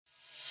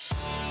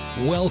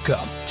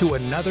Welcome to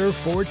another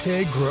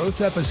Forte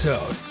Growth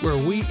episode where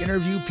we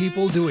interview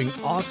people doing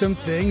awesome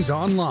things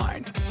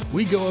online.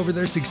 We go over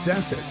their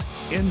successes,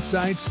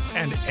 insights,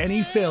 and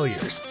any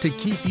failures to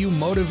keep you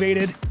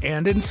motivated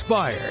and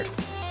inspired.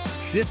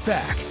 Sit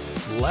back.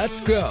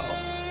 Let's go.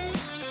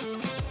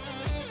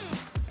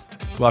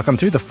 Welcome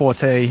to the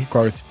Forte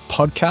Growth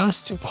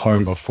Podcast,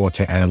 home of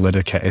Forte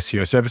Analytica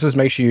SEO services.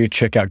 Make sure you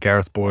check out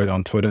Gareth Boyd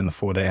on Twitter and the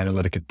Forte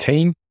Analytica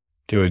team.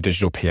 Do a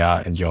digital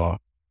PR and your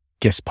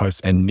guest posts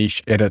and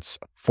niche edits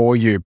for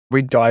you.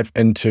 We dive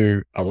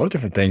into a lot of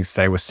different things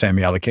today with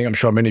Sammie Ellard-King. I'm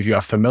sure many of you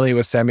are familiar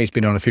with Sammie. He's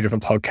been on a few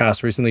different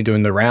podcasts recently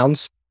doing the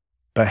rounds,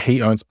 but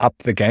he owns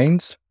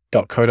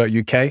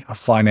upthegains.co.uk, a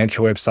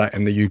financial website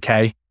in the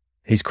UK.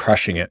 He's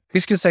crushing it.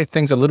 He's going to say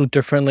things a little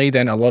differently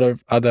than a lot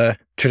of other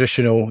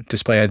traditional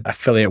display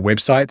affiliate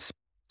websites.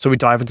 So we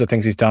dive into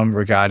things he's done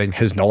regarding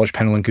his knowledge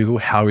panel in Google,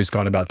 how he's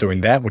gone about doing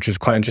that, which is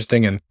quite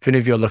interesting. And if any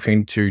of you are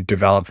looking to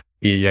develop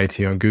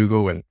EAT on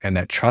Google and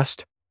that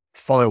trust,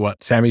 follow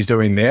what Sammie's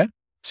doing there.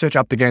 Search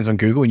Up the Gains on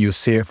Google and you'll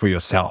see it for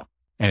yourself.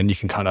 And you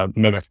can kind of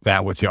mimic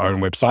that with your own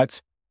websites.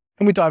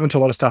 And we dive into a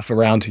lot of stuff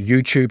around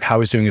YouTube,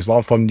 how he's doing his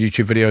long form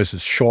YouTube videos,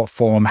 his short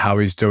form, how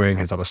he's doing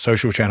his other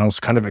social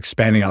channels, kind of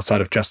expanding outside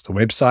of just the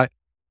website.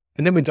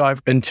 And then we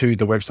dive into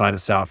the website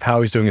itself,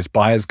 how he's doing his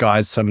buyer's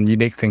guides, some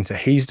unique things that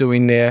he's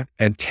doing there,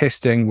 and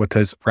testing with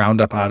his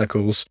roundup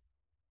articles,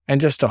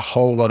 and just a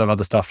whole lot of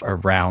other stuff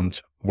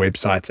around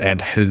websites and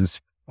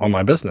his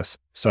online business.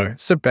 So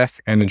sit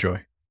back and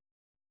enjoy.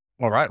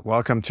 All right,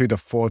 welcome to the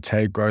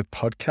Forte Growth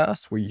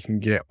Podcast, where you can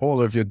get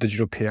all of your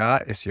digital PR,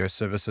 SEO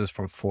services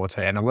from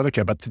Forte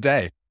Analytica. But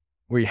today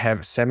we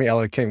have Sammie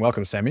Ellard-King.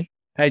 Welcome, Sammie.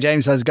 Hey,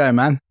 James. How's it going,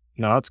 man?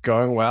 No, it's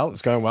going well.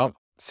 It's going well.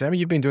 Sammie,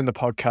 you've been doing the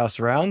podcast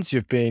rounds.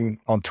 You've been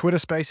on Twitter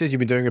Spaces. You've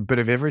been doing a bit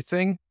of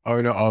everything.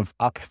 Owner of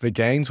Up the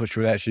Gains, which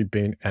would actually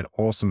been an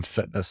awesome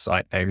fitness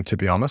site name, to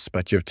be honest,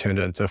 but you've turned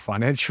it into a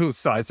financial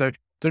site. So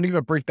don't you give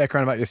a brief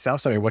background about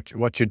yourself, Sammie,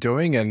 what you're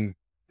doing, and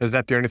is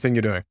that the only thing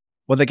you're doing?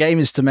 Well, the game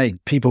is to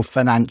make people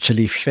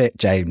financially fit,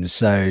 James.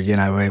 So, you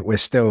know, we're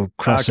still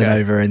crossing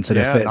over into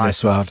the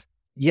fitness world.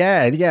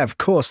 Yeah, of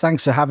course.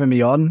 Thanks for having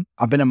me on.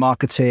 I've been a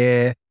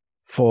marketeer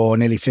for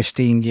nearly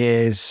 15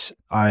 years.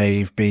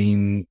 I've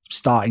been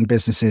starting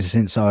businesses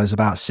since I was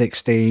about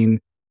 16,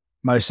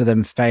 most of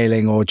them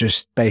failing or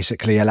just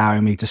basically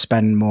allowing me to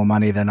spend more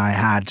money than I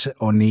had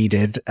or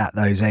needed at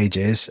those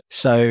ages.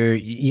 So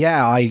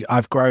yeah,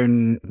 I've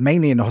grown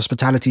mainly in the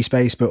hospitality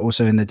space, but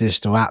also in the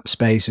digital app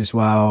space as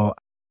well.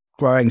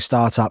 Growing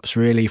startups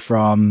really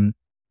from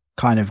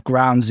kind of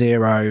ground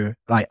zero,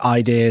 like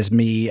ideas,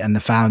 me and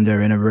the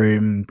founder in a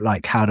room,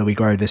 like how do we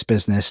grow this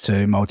business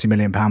to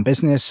multi-million-pound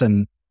business,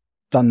 and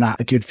done that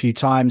a good few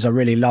times. I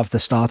really love the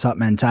startup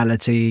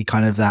mentality,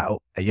 kind of that,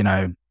 you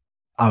know,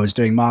 I was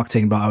doing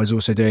marketing, but I was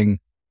also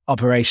doing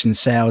operations,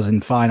 sales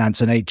and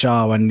finance and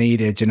HR when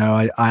needed. You know,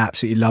 I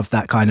absolutely love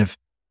that kind of,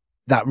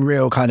 that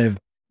real kind of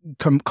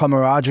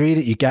camaraderie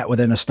that you get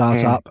within a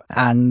startup.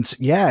 And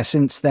yeah,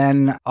 since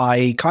then,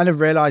 I kind of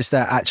realized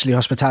that actually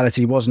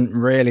hospitality wasn't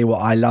really what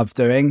I love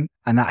doing.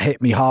 And that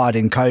hit me hard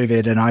in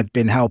COVID. And I'd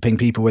been helping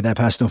people with their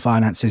personal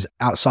finances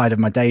outside of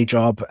my day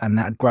job. And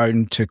that had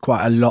grown to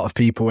quite a lot of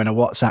people in a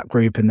WhatsApp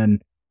group. And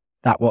then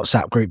that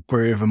WhatsApp group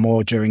grew even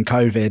more during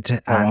COVID.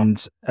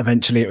 And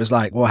eventually it was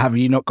like, well, have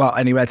you not got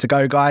anywhere to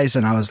go, guys?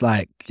 And I was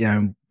like, you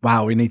know,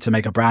 wow, we need to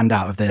make a brand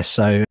out of this.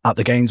 So Up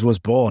the Gains was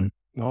born.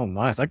 Oh,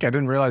 nice. Okay, I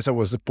didn't realize it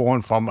was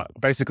born from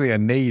basically a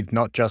need,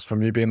 not just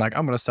from you being like,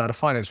 I'm going to start a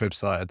finance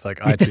website. It's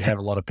like, I actually have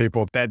a lot of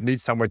people that need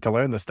somewhere to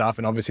learn this stuff.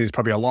 And obviously there's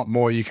probably a lot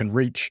more you can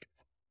reach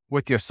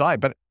with your site.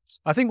 But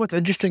I think what's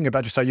interesting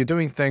about your site, you're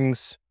doing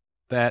things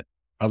that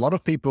a lot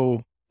of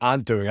people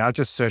aren't doing. I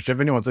just searched, if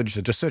anyone's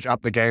interested, just search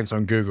Up the Gains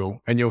on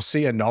Google and you'll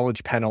see a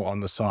knowledge panel on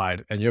the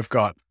side. And you've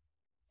got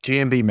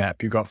GMB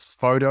map, you've got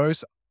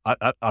photos.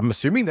 I'm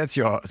assuming is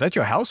that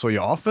your house or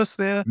your office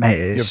there? Mate,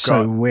 it's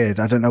so weird.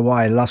 I don't know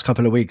why. The last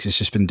couple of weeks, it's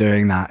just been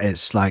doing that.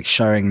 It's like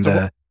showing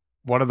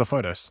what are the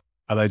photos?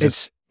 Are they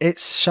just?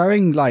 It's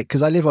showing like,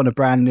 because I live on a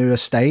brand new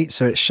estate.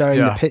 So it's showing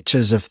the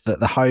pictures of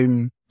the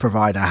home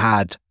provider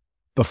had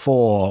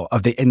before,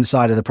 of the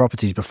inside of the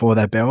properties before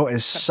they're built.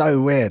 It's so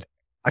weird.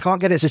 I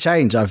can't get it to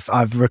change.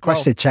 I've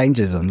requested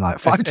changes on like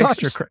 5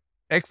 times.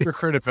 Extra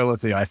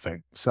credibility, I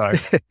think. So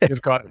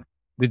you've got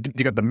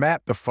the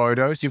map, the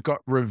photos, you've got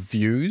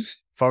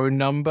reviews, phone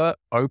number,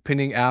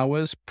 opening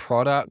hours,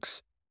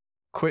 products,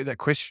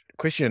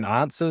 question and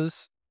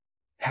answers.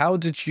 How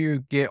did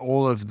you get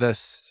all of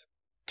this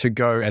to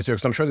go as well?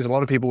 Because I'm sure there's a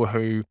lot of people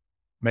who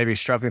may be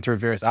struggling through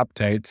various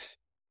updates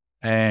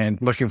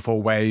and looking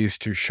for ways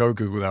to show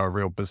Google they're a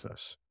real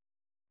business.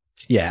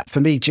 Yeah,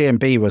 for me,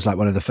 GMB was like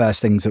one of the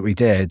first things that we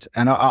did.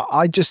 And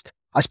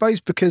I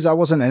suppose because I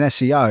wasn't an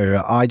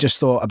SEO, I just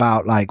thought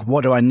about like,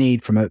 what do I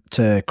need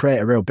to create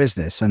a real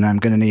business? And I'm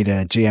going to need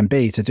a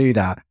GMB to do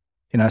that.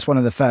 You know, it's one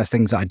of the first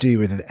things that I do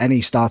with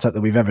any startup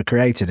that we've ever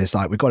created. Is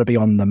like, we've got to be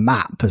on the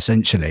map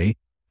essentially.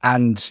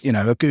 And, you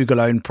know, a Google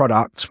owned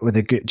product with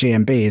a good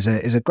GMB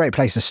is a great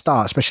place to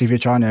start, especially if you're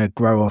trying to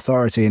grow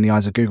authority in the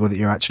eyes of Google that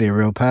you're actually a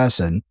real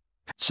person.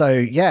 So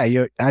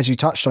yeah, as you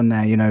touched on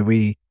there,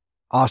 we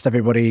asked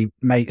everybody,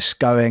 mates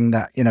going,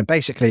 that,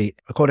 basically,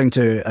 according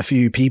to a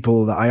few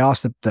people that I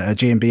asked that are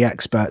G&B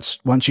experts,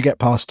 once you get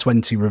past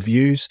 20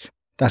 reviews,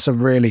 that's a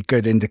really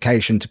good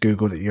indication to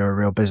Google that you're a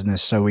real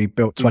business. So we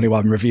built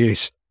 21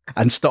 reviews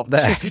and stopped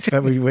there.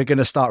 But we're going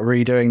to start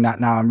redoing that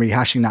now and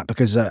rehashing that,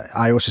 because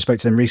I also spoke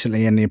to them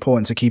recently, and the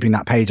importance of keeping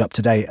that page up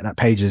to date. That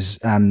page is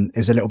a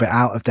little bit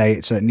out of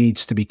date, so it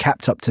needs to be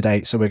kept up to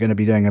date. So we're going to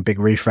be doing a big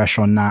refresh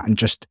on that and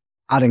just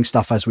adding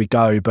stuff as we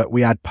go. But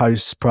we add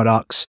posts,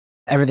 products,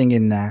 everything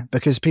in there,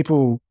 because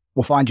people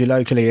will find you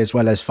locally as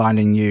well as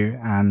finding you,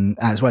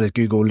 as well as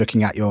Google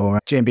looking at your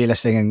G&B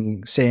listing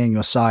and seeing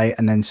your site,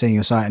 and then seeing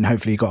your site, and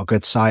hopefully you've got a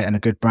good site and a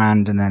good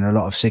brand, and then a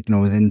lot of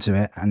signals into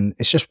it. And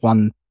it's just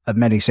one of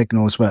many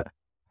signals. But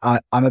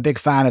I'm a big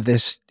fan of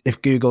this.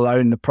 If Google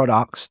own the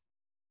products,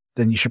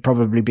 then you should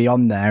probably be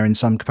on there in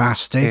some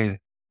capacity.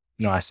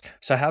 Nice.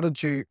 So how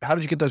did you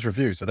get those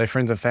reviews? Are they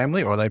friends and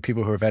family, or are they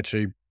people who have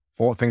actually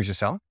bought things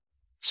yourself?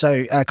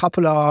 So a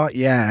couple are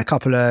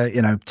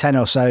 10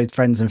 or so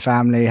friends and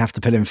family, have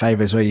to put in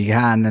favors where you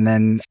can. And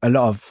then a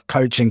lot of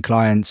coaching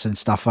clients and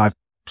stuff I've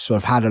sort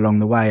of had along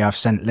the way, I've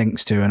sent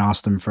links to and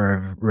asked them for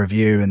a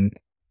review. And,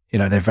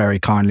 they've very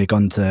kindly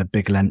gone to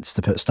big lengths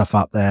to put stuff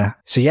up there.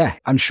 So yeah,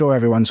 I'm sure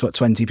everyone's got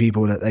 20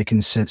 people that they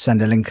can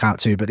send a link out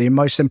to. But the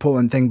most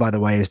important thing, by the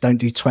way, is don't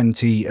do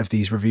 20 of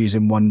these reviews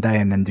in one day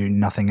and then do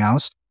nothing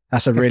else.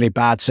 That's a really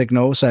bad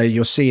signal. So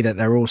you'll see that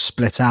they're all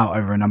split out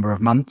over a number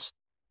of months.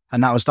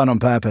 And that was done on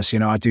purpose.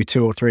 I do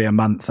 2 or 3 a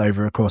month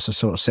over a course of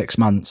sort of 6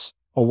 months,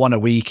 or 1 a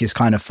week is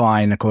kind of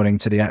fine, according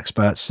to the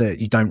experts.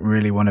 You don't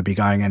really want to be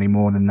going any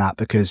more than that,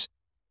 because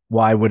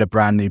why would a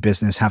brand new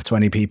business have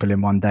 20 people in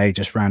one day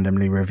just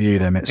randomly review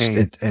them?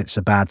 It's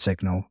a bad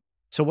signal.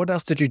 So what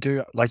else did you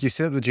do? Like you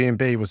said with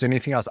G&B, was there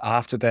anything else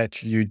after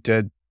that you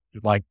did,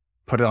 like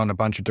put it on a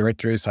bunch of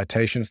directories,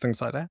 citations, things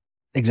like that?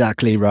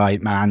 Exactly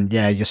right, man.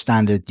 Yeah, your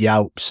standard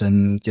Yelps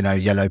and,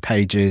 Yellow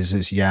Pages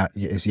is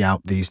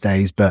Yelp these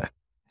days. But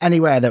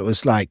anywhere that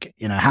was like,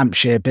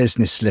 Hampshire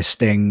business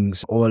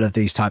listings, all of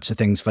these types of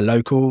things for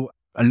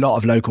a lot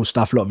of local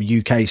stuff, a lot of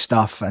UK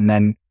stuff. And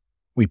then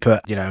we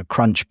put,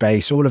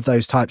 Crunchbase, all of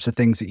those types of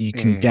things that you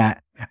can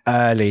get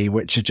early,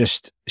 which are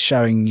just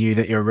showing you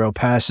that you're a real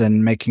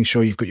person, making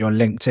sure you've got your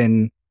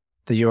LinkedIn,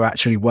 that you're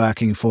actually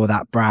working for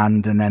that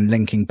brand, and then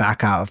linking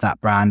back out of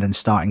that brand and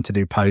starting to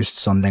do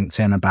posts on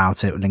LinkedIn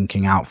about it,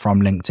 linking out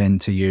from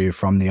LinkedIn to you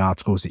from the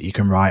articles that you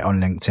can write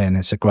on LinkedIn.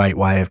 It's a great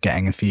way of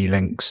getting a few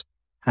links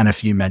and a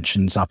few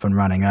mentions up and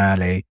running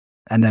early.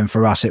 And then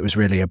for us, it was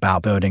really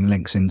about building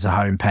links into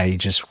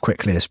homepage as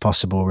quickly as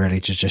possible, really,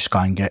 to just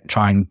try and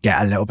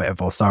get a little bit of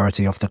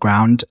authority off the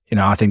ground.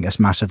 I think it's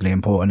massively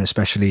important,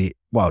 especially,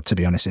 well, to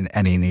be honest, in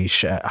any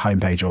niche,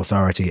 homepage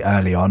authority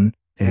early on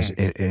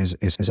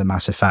is a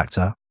massive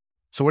factor.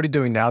 So what are you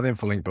doing now then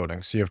for link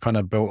building? So you've kind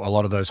of built a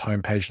lot of those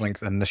homepage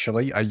links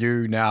initially. Are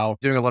you now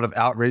doing a lot of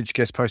outreach,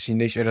 guest posting,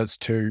 niche edits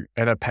to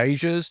edit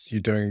pages?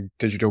 You're doing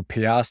digital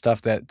PR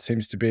stuff. That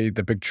seems to be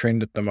the big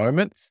trend at the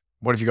moment.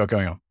 What have you got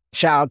going on?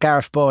 Shout out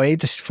Gareth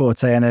Boyd,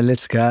 Forte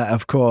Analytica,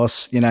 of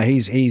course.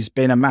 He's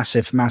been a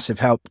massive, massive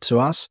help to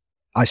us.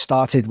 I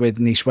started with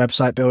niche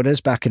website builders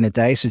back in the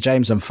day. So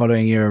James, I'm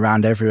following you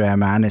around everywhere,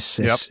 man. It's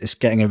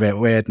getting a bit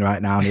weird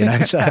right now,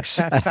 So,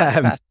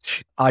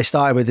 I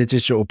started with the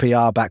digital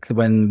PR back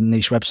when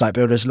niche website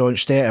builders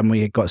launched it, and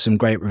we got some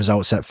great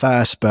results at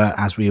first. But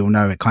as we all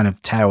know, it kind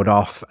of tailed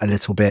off a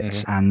little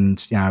bit,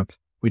 and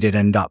we did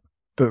end up.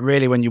 But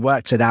really, when you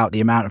worked it out,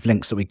 the amount of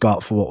links that we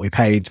got for what we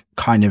paid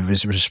kind of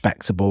was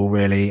respectable,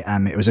 really.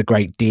 It was a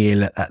great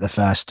deal at the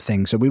first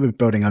thing. So we were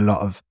building a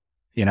lot of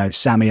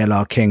Sammie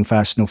Ellard-King,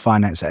 personal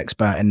finance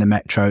expert in the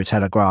Metro,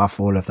 Telegraph,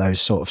 all of those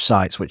sort of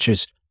sites, which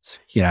is,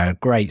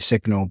 great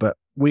signal. But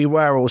we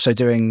were also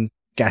doing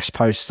guest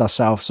posts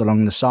ourselves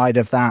along the side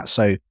of that.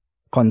 So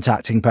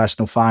contacting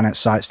personal finance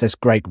sites, there's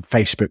great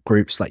Facebook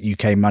groups like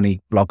UK Money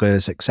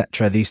bloggers,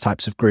 etc. These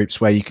types of groups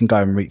where you can go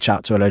and reach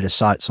out to a load of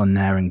sites on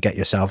there and get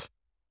yourself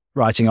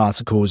writing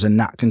articles, and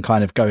that can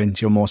kind of go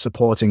into your more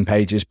supporting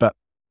pages. But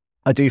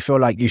I do feel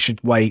like you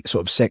should wait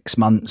sort of 6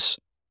 months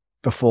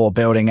before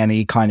building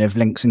any kind of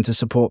links into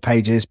support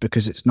pages,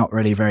 because it's not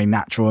really very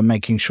natural, and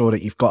making sure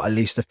that you've got at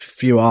least a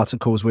few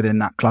articles within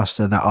that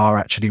cluster that are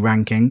actually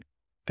ranking,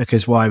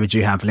 because why would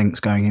you have links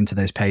going into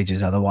those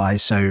pages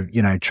otherwise? So,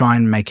 try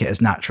and make it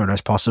as natural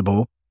as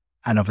possible,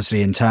 and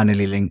obviously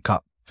internally link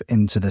up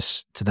into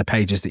to the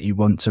pages that you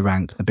want to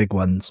rank, the big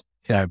ones.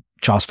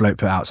 Charles Float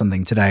put out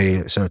something today.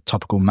 It's a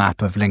topical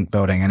map of link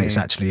building, and it's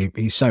actually,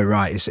 he's so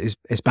right.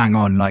 It's bang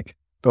on. Like,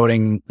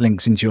 building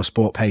links into your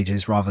sport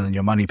pages rather than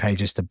your money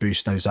pages to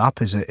boost those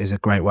up is a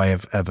great way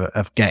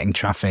of getting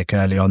traffic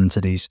early on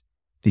to these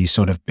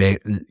sort of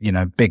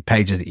big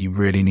pages that you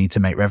really need to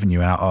make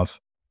revenue out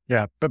of.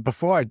 Yeah, but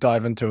before I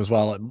dive into as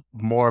well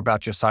more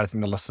about your site, I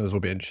think the listeners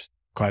will be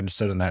quite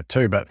interested in that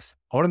too. But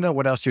I want to know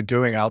what else you're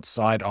doing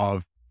outside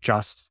of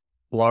just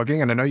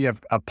blogging. And I know you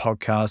have a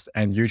podcast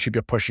and YouTube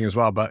you're pushing as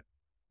well, but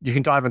you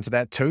can dive into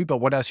that too. But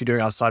what else are you doing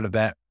outside of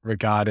that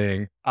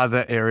regarding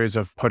other areas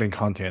of putting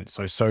content?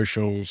 So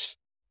socials,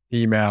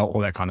 email,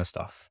 all that kind of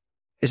stuff?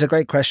 It's a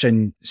great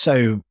question.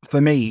 So for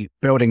me,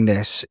 building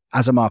this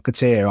as a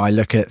marketeer, I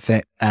look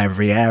at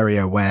every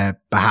area where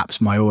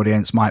perhaps my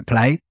audience might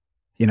play.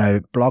 You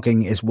know,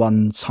 blogging is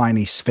one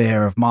tiny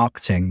sphere of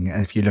marketing.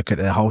 If you look at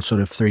the whole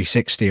sort of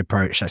 360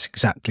 approach, that's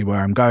exactly where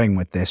I'm going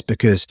with this.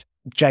 Because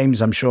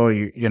James, I'm sure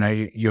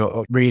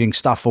you're reading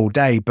stuff all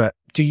day, but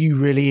do you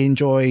really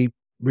enjoy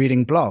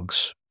reading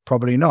blogs?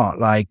 Probably not.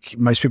 Like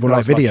most people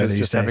like video these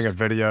just days. Having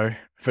a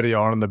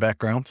video on in the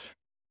background.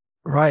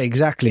 Right,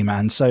 exactly,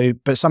 man. So,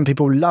 but some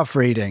people love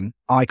reading.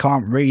 I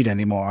can't read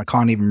anymore. I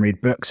can't even read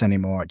books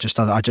anymore.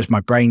 My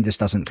brain just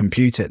doesn't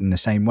compute it in the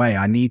same way.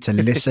 I need to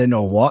listen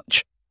or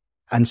watch.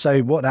 And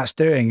so what that's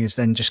doing is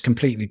then just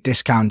completely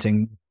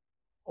discounting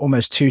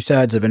almost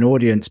 2/3 of an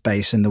audience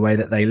base in the way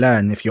that they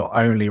learn if you're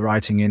only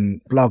writing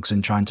in blogs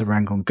and trying to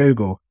rank on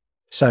Google.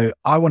 So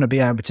I want to be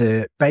able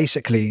to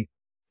basically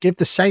give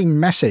the same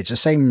message,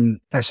 let's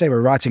say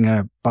we're writing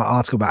an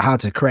article about how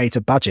to create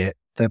a budget.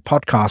 The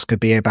podcast could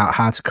be about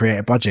how to create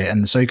a budget,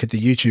 and so could the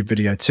YouTube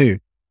video too.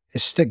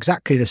 It's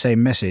exactly the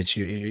same message.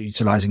 You're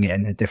utilizing it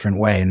in a different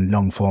way in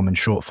long form and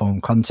short form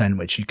content,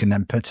 which you can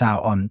then put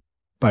out on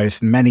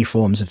both many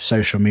forms of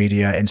social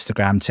media,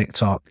 Instagram,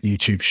 TikTok,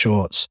 YouTube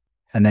Shorts,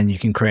 and then you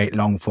can create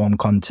long form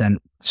content.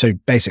 So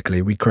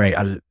basically we're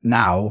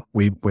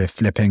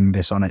flipping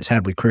this on its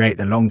head. We create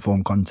the long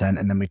form content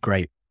and then we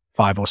create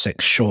 5 or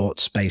 6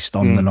 shorts based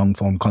on the long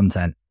form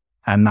content.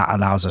 And that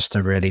allows us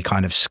to really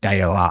kind of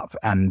scale up.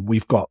 And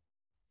we've got,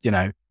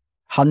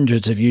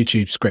 hundreds of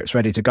YouTube scripts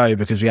ready to go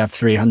because we have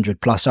 300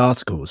 plus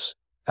articles.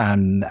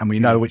 And we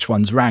know which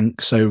ones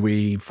rank. So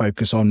we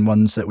focus on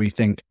ones that we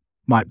think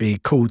might be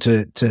cool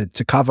to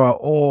cover,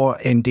 or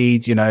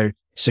indeed,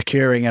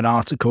 securing an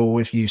article.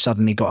 If you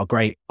suddenly got a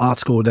great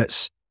article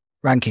that's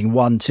ranking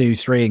 1, 2,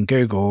 3 in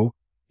Google,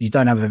 you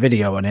don't have a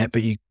video on it,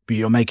 but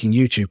you're making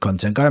YouTube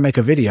content, go and make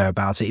a video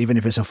about it, even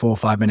if it's a 4 or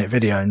 5 minute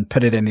video, and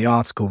put it in the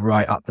article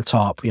right up the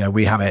top.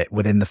 We have it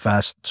within the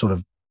first sort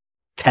of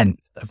 10th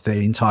of the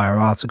entire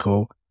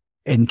article,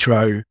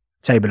 intro,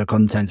 table of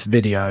contents,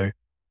 video.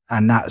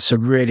 And that's a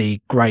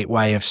really great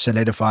way of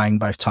solidifying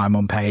both time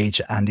on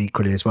page and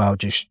equally as well,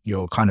 just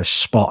your kind of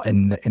spot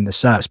in the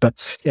search.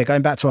 But yeah,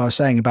 going back to what I was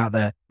saying about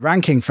the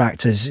ranking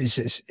factors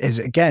is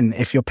again,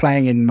 if you're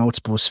playing in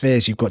multiple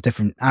spheres, you've got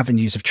different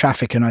avenues of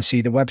traffic. And I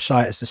see the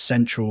website as the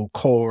central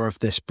core of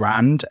this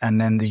brand.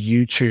 And then the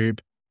YouTube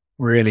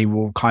really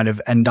will kind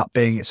of end up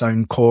being its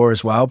own core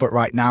as well. But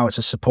right now it's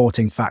a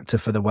supporting factor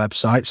for the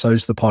website. So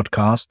is the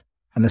podcast.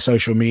 And the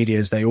social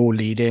medias, they all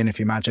lead in. If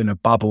you imagine a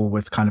bubble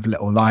with kind of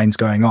little lines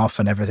going off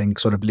and everything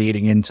sort of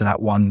leading into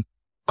that one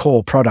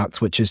core product,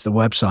 which is the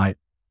website,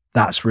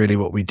 that's really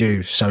what we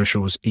do.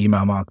 Socials,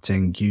 email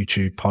marketing,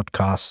 YouTube,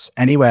 podcasts,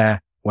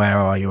 anywhere where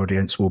our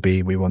audience will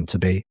be, we want to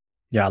be.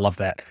 Yeah, I love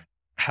that.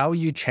 How are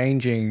you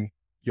changing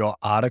your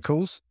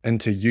articles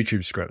into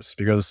YouTube scripts?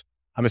 Because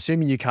I'm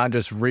assuming you can't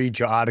just read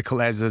your article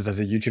as a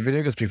YouTube video,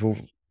 because people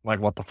like,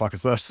 what the fuck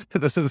is this?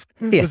 This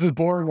is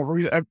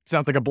boring. It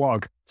sounds like a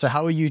blog. So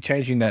how are you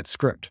changing that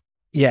script?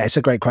 Yeah, it's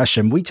a great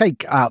question. We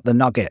take out the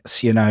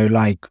nuggets,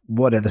 like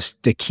what are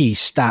the key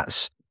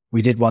stats?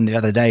 We did one the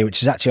other day,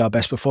 which is actually our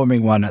best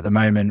performing one at the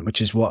moment,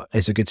 which is what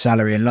is a good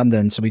salary in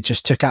London. So we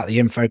just took out the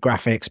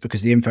infographics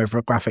because the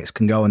infographics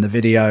can go on the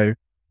video.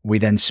 We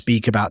then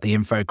speak about the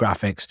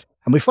infographics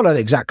and we follow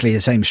exactly the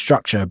same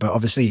structure, but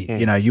obviously,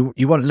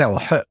 you want little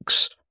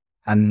hooks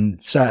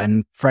and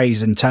certain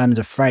phrase in terms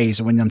of phrase.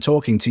 And when I'm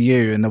talking to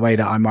you and the way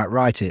that I might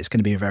write it, it's going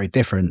to be very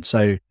different.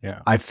 So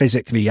I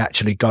physically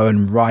actually go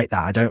and write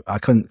that. I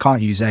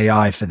can't use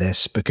AI for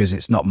this because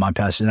it's not my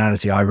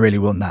personality. I really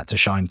want that to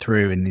shine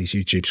through in these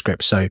YouTube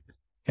scripts. So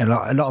a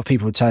lot of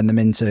people turn them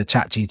into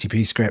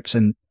ChatGPT scripts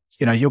and,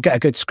 you'll get a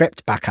good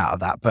script back out of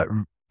that. But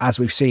as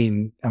we've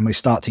seen, and we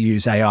start to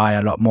use AI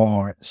a lot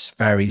more, it's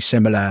very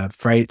similar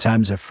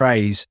terms of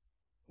phrase,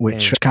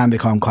 which can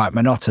become quite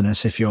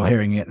monotonous if you're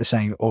hearing it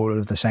all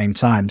at the same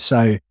time.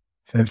 So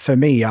for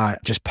me, I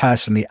just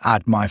personally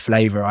add my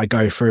flavor. I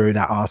go through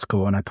that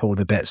article and I pull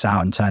the bits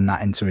out and turn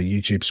that into a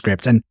YouTube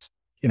script. And,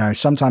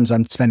 sometimes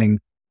I'm spending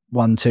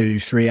 1, 2,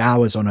 3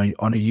 hours on a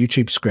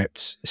YouTube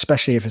script,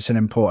 especially if it's an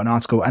important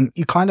article. And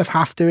you kind of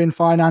have to in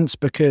finance,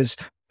 because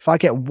if I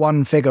get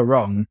one figure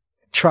wrong,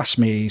 trust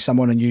me,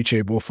 someone on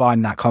YouTube will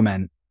find that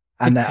comment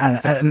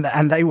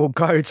and they will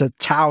go to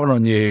town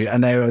on you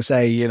and they will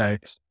say,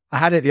 I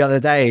had it the other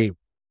day,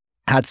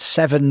 had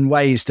 7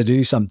 ways to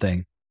do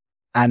something.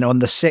 And on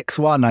the 6th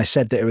one, I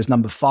said that it was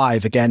number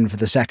 5 again for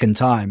the second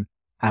time.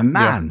 And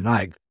man,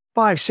 like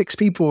 5, 6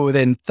 people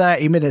within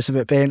 30 minutes of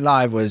it being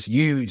live was,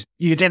 you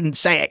didn't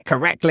say it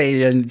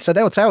correctly. And so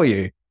they'll tell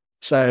you.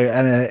 So,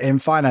 and in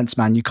finance,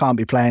 man, you can't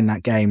be playing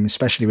that game,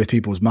 especially with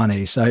people's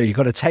money. So you've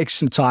got to take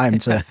some time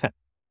to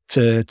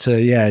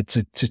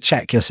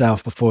check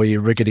yourself before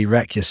you riggedy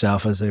wreck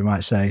yourself, as they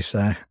might say.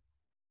 So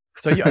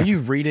are you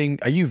reading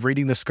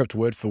the script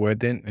word for word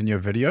then in your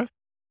video?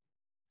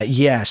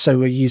 Yeah. So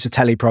we use a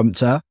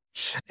teleprompter.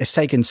 It's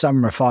taken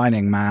some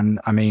refining, man.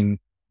 I mean,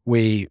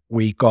 we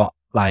got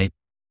like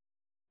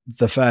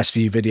the first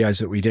few videos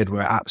that we did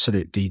were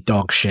absolutely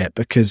dog shit,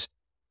 because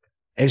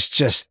it's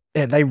just,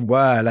 they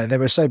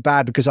were so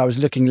bad because I was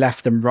looking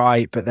left and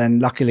right. But then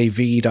luckily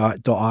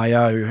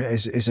v.io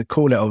is a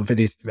cool little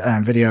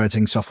video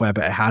editing software,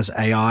 but it has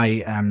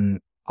AI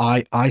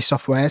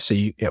software. So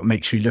it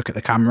makes you look at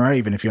the camera,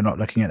 even if you're not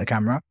looking at the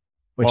camera,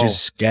 which is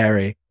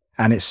scary.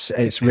 And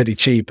it's really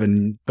cheap,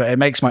 but it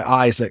makes my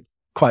eyes look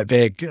quite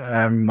big.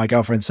 My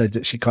girlfriend said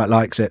that she quite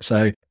likes it.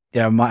 So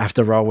yeah, I might have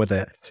to roll with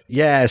it.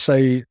 Yeah.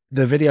 So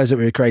the videos that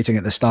we were creating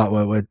at the start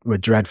were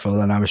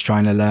dreadful, and I was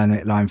trying to learn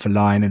it line for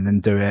line and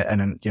then do it.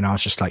 And then, you know, I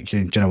was just like,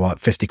 you know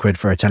what, 50 quid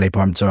for a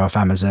teleprompter off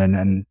Amazon,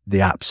 and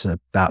the app's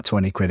about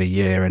 20 quid a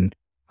year. And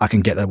I can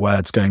get the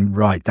words going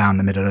right down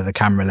the middle of the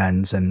camera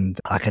lens, and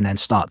I can then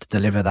start to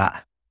deliver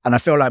that. And I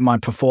feel like my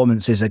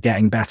performances are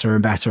getting better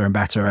and better and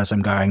better as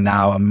I'm going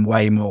now. I'm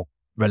way more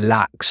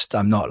relaxed.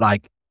 I'm not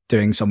like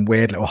doing some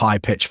weird little high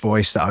pitched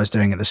voice that I was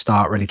doing at the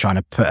start, really trying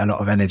to put a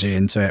lot of energy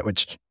into it,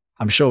 which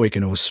I'm sure we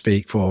can all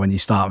speak for. When you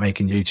start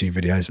making YouTube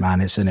videos, man,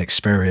 it's an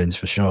experience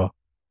for sure.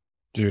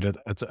 Dude,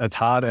 it's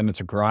hard and it's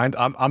a grind.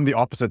 I'm the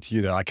opposite to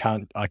you though. I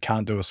can't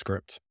do a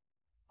script.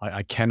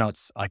 I cannot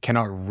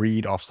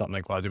read off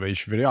something while I do a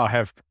YouTube video.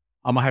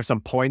 I might have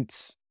some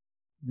points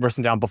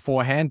written down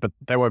beforehand, but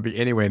they won't be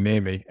anywhere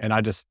near me. And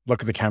I just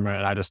look at the camera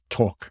and I just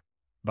talk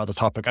about the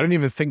topic. I don't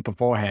even think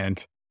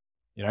beforehand.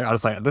 You know, I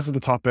was like, this is the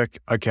topic.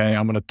 Okay,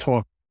 I'm going to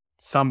talk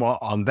somewhat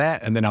on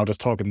that, and then I'll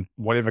just talk, and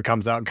whatever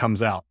comes out,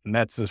 comes out. And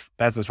that's as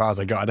far as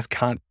I go.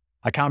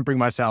 I can't bring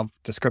myself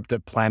to script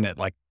it, plan it,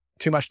 like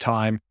too much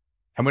time.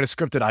 And when it's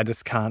scripted, I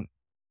just can't.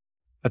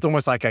 It's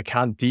almost like I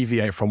can't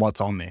deviate from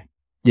what's on there.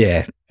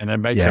 Yeah. And it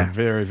makes it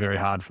very, very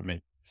hard for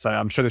me. So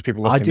I'm sure there's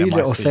people listening. I do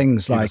little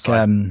things like,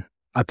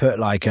 I put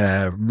like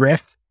a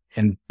riff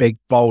in big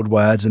bold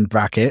words and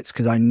brackets,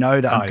 because I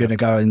know that I'm going to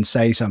go and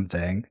say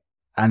something.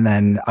 And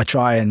then I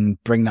try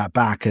and bring that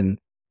back. And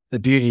the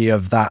beauty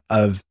of that,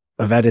 of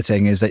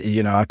editing, is that,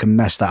 you know, I can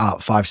mess that up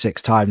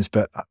 5-6 times,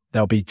 but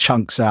there'll be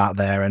chunks out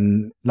there.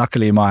 And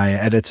luckily my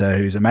editor,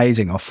 who's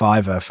amazing, off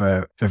Fiverr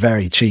for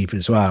very cheap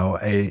as well,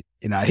 he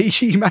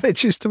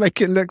manages to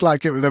make it look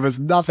like there was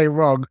nothing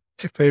wrong.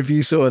 But if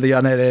you saw the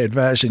unedited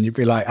version, you'd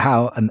be like,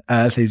 how on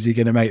earth is he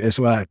going to make this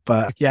work?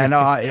 But yeah, no,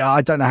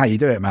 I don't know how you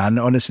do it, man.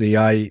 Honestly,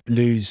 I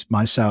lose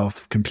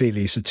myself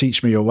completely. So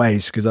teach me your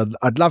ways, because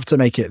I'd love to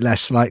make it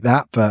less like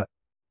that, but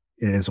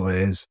it is what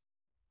it is.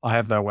 I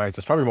have no ways.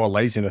 It's probably more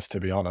laziness, to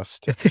be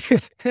honest.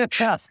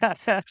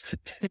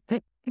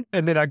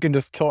 And then I can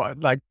just talk.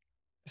 Like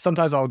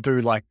sometimes I'll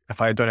do, like, if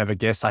I don't have a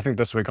guest, I think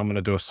this week I'm going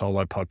to do a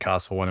solo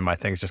podcast for one of my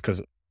things, just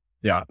because,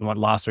 yeah,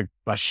 last week,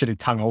 my shitty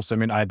tongue also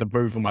meant I had to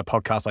move on my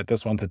podcast like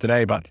this one to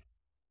today, but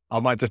I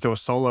might just do a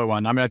solo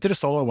one. I mean, I did a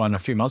solo one a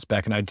few months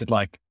back, and I did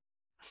like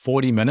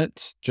 40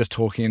 minutes just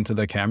talking into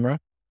the camera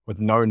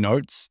with no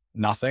notes,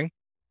 nothing.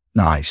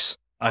 Nice.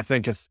 I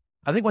think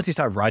once you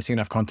start writing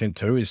enough content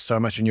too, is so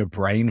much in your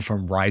brain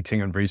from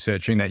writing and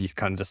researching that you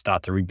kind of just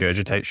start to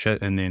regurgitate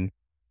shit, and then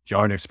your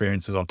own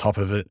experiences on top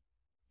of it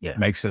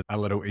makes it a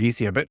little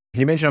easier. But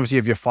you mentioned obviously you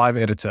have your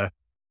Fiverr editor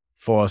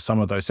for some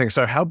of those things.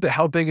 So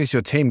how big is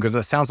your team? Because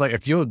it sounds like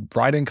if you're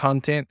writing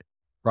content,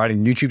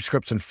 writing YouTube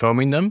scripts and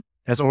filming them,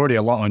 there's already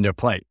a lot on your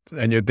plate.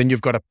 And then you've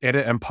got to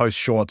edit and post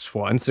shorts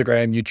for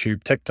Instagram,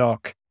 YouTube,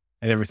 TikTok,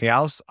 and everything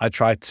else. I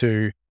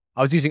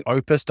was using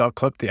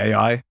opus.clip, the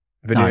AI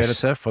video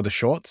editor, for the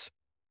shorts.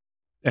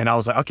 And I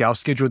was like, okay, I'll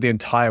schedule the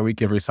entire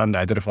week every Sunday.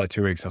 I did it for like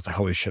 2 weeks. I was like,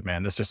 holy shit,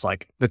 man. It's just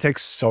like, it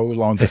takes so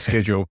long to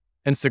schedule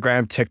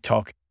Instagram,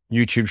 TikTok,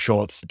 YouTube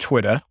shorts,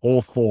 Twitter,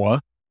 all 4.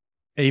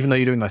 Even though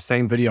you're doing the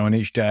same video on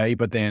each day,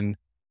 but then,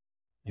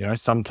 you know,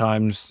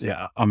 sometimes,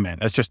 man,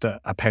 it's just a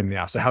pain in the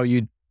ass. So how are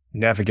you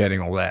navigating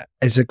all that?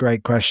 It's a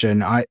great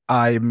question.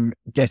 I'm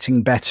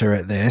getting better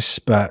at this,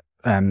 but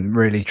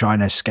really trying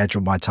to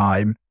schedule my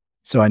time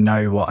so I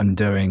know what I'm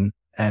doing.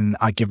 And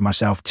I give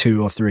myself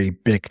 2 or 3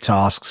 big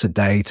tasks a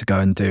day to go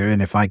and do.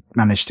 And if I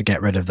manage to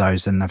get rid of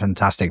those, then they're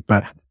fantastic.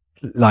 But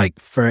like,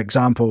 for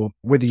example,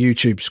 with a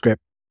YouTube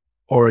script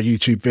or a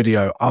YouTube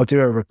video, I'll do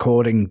a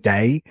recording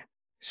day.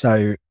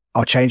 So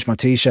I'll change my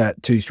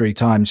t-shirt 2-3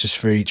 times just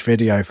for each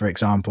video, for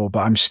example, but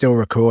I'm still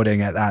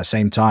recording at that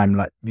same time.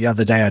 Like the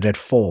other day I did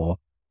 4,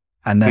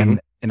 and then,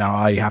 you know,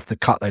 I have to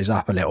cut those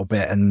up a little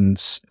bit and,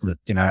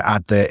 you know,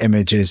 add the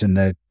images and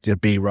the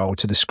B-roll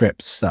to the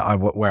scripts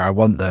where I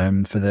want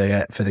them for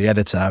the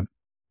editor,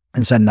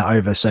 and send that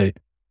over. So,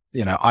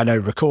 you know, I know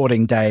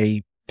recording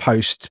day,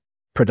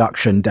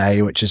 post-production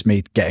day, which is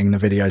me getting the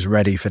videos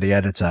ready for the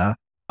editor.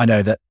 I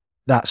know that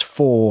that's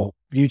 4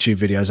 YouTube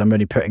videos. I'm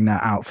only putting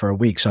that out for a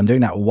week. So I'm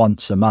doing that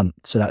once a month.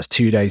 So that's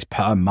 2 days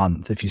per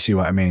month, if you see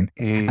what I mean.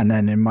 And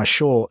then in my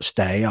shorts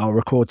day, I'll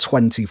record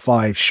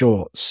 25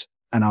 shorts,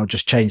 and I'll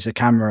just change the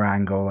camera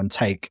angle and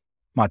take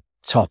my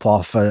top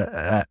off.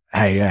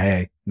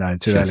 Hey, no,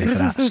 too early for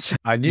that.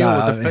 I knew it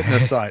was a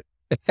fitness site.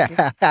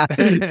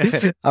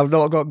 I've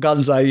not got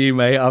guns like you,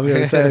 mate. I'm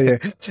going to tell you.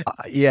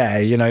 Yeah,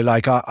 you know,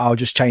 like I'll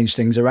just change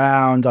things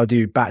around. I'll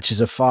do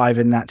batches of 5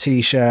 in that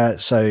t-shirt.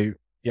 So,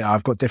 you know,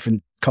 I've got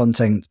different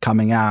content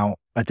coming out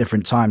at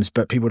different times,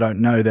 but people don't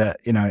know that,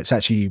 it's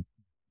actually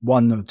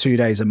 1 or 2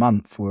 days a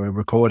month we're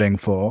recording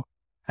for,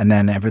 and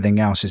then everything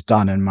else is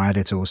done and my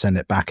editor will send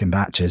it back in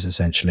batches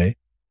essentially.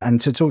 And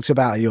to talk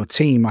about your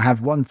team, I have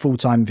one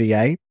full-time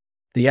VA.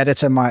 The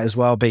editor might as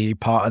well be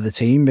part of the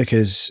team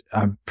because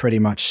I pretty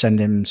much send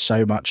him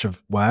so much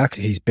of work.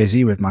 He's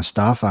busy with my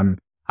stuff. I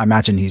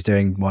imagine he's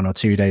doing 1 or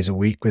 2 days a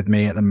week with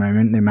me at the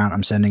moment, the amount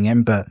I'm sending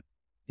him. But,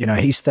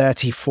 he's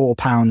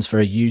 £34 for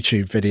a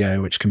YouTube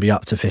video, which can be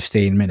up to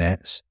 15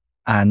 minutes.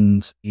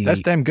 And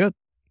that's damn good.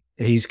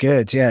 He's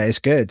good. Yeah, it's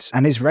good.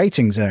 And his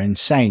ratings are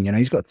insane.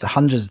 He's got the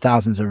hundreds of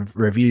thousands of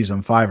reviews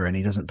on Fiverr and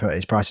he doesn't put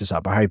his prices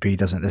up. I hope he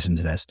doesn't listen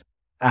to this.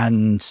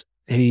 And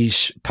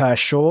he's per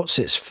shorts,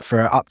 it's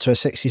for up to a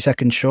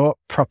 60-second short,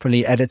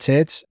 properly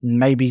edited.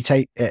 Maybe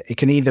it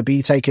can either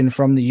be taken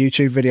from the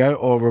YouTube video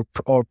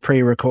or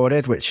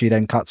pre-recorded, which he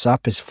then cuts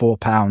up, is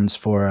 £4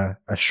 for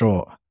a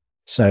short.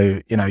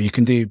 So,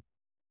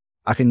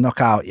 I can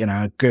knock out,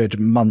 a good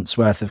month's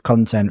worth of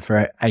content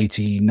for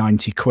 80,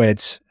 90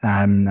 quid.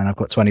 And I've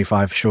got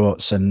 25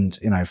 shorts and,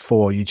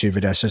 4 YouTube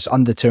videos. So it's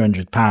under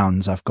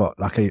 £200. I've got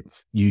like a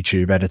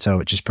YouTube editor,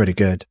 which is pretty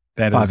good.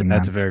 That's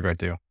a very great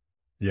deal.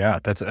 Yeah,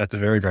 that's a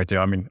very great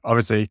deal. I mean,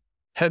 obviously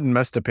hit and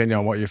miss depending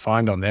on what you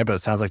find on there, but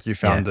it sounds like you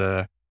found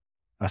a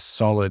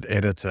solid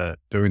editor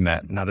doing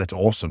that. Now that's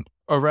awesome.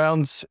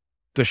 Around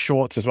the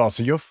shorts as well.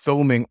 So you're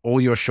filming all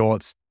your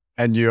shorts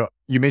and you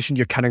mentioned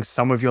you're cutting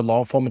some of your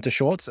long form into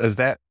shorts. Is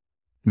that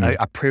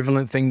a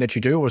prevalent thing that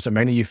you do, or is it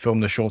mainly you film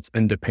the shorts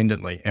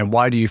independently? And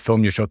why do you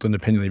film your shorts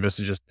independently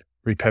versus just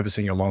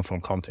repurposing your long form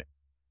content?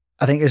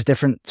 I think there's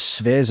different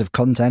spheres of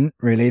content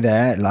really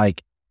there.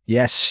 Like,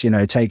 yes,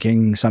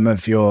 taking some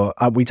of your,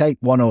 we take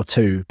 1 or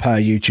 2 per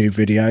YouTube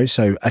video.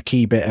 So a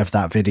key bit of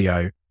that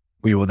video,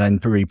 we will then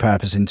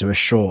repurpose into a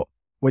short,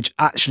 which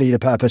actually the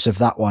purpose of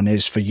that one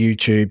is for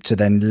YouTube to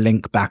then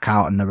link back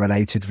out in the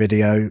related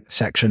video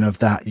section of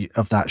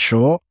that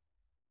short.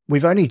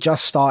 We've only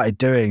just started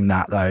doing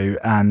that though.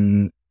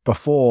 And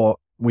before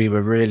we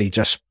were really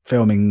just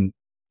filming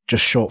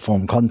just short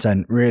form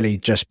content, really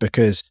just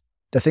because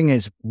the thing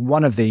is,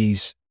 one of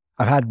these,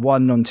 I've had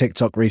one on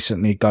TikTok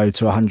recently go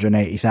to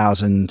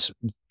 180,000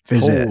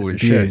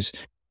 views.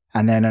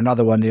 And then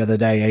another one the other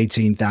day,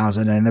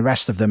 18,000. And the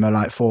rest of them are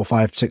like 400,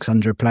 500,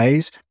 600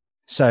 plays.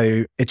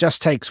 So it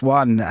just takes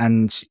one.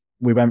 And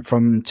we went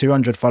from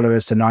 200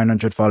 followers to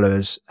 900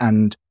 followers.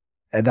 And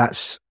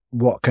that's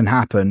what can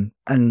happen.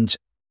 And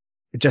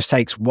it just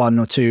takes 1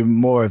 or 2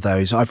 more of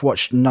those. I've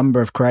watched a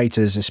number of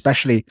creators,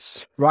 especially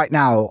right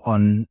now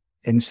on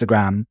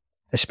Instagram,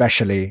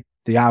 especially.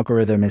 The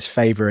algorithm is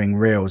favoring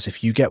reels.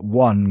 If you get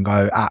one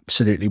go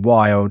absolutely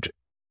wild,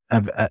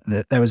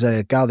 there was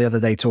a girl the other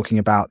day talking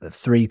about the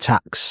 3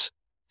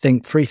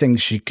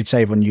 things she could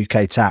save on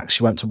UK tax.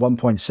 She went to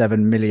 1.7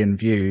 million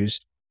views.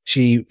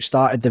 She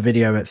started the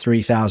video at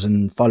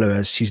 3,000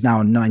 followers. She's now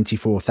on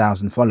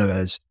 94,000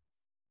 followers.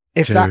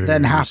 If that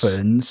then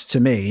happens to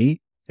me,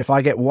 if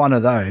I get one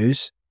of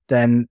those,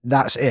 then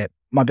that's it.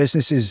 My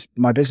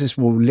business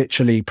will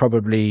literally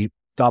probably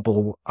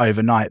double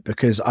overnight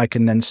because I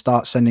can then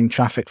start sending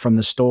traffic from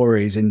the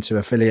stories into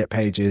affiliate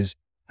pages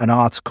and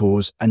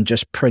articles and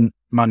just print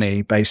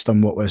money based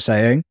on what we're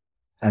saying.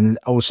 And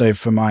also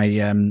for my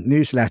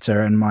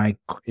newsletter and my,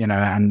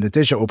 and the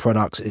digital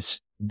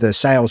products, the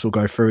sales will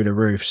go through the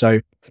roof.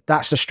 So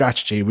that's the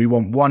strategy. We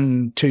want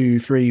 1, 2,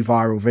 3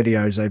 viral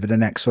videos over the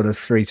next sort of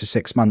 3 to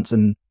 6 months,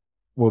 and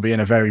we'll be in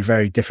a very,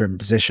 very different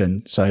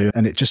position. So,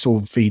 and it just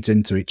all feeds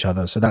into each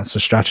other. So that's the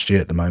strategy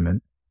at the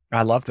moment.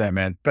 I love that,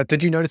 man. But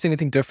did you notice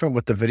anything different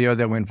with the video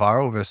that went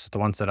viral versus the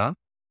ones that aren't?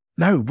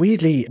 No,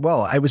 weirdly,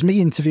 well, it was me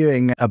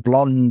interviewing a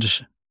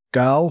blonde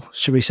girl,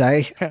 should we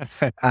say,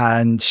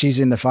 and she's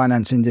in the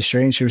finance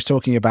industry, and she was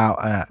talking about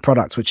a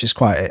product which is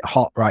quite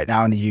hot right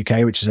now in the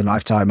UK, which is a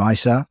lifetime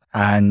ISA,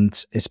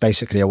 and it's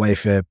basically a way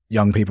for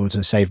young people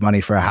to save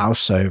money for a house.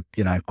 So,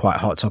 quite a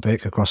hot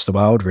topic across the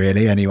world,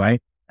 really,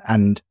 anyway.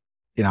 And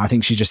I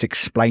think she just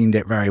explained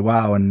it very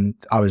well. And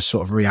I was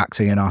sort of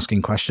reacting and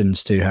asking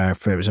questions to her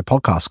if it was a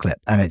podcast clip,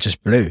 and it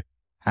just blew.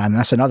 And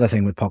that's another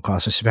thing with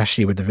podcasts,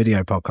 especially with the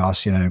video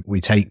podcasts. We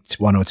take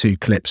 1 or 2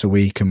 clips a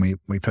week and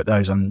we put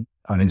those on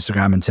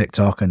Instagram and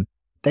TikTok, and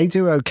they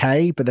do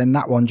okay. But then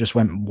that one just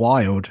went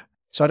wild.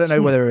 So I don't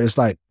know whether it was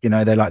like, they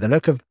like the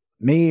look of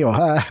me or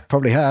her,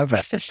 probably her,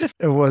 but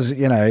it was,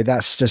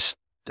 that's just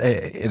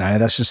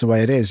the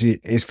way it is.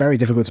 It's very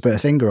difficult to put a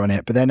finger on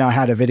it. But then I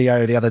had a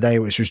video the other day,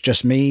 which was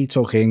just me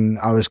talking.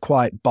 I was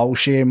quite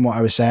bullshitting what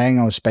I was saying.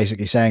 I was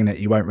basically saying that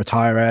you won't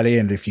retire early,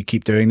 and if you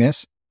keep doing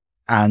this,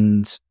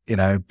 and,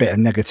 a bit of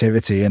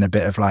negativity and a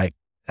bit of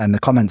and the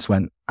comments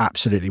went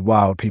absolutely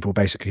wild. People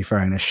basically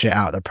throwing the shit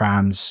out the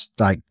prams,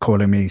 like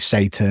calling me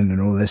Satan and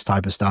all this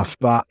type of stuff.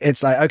 But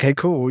it's like, okay,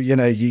 cool. You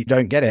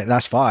don't get it.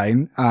 That's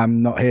fine.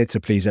 I'm not here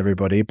to please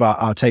everybody, but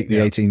I'll take the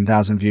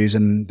 18,000 views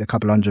and the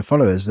couple hundred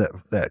followers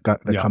that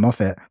come off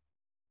it.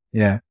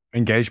 Yeah.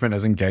 Engagement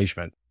is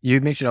engagement.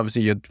 You mentioned,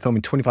 obviously, you're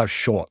filming 25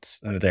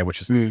 shorts in a day,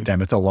 which is,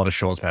 damn, it's a lot of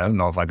shorts, man. I don't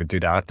know if I could do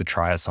that. I have to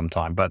try it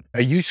sometime. But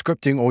are you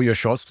scripting all your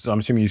shorts? Because I'm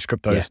assuming you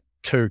script those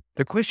too.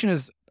 The question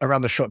is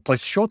around the short. Like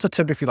shorts are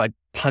typically like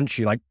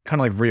punchy, like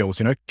kind of like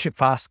reels,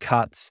 fast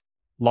cuts,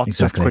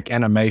 lots of quick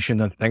animation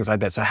and things like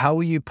that. So how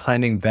are you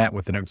planning that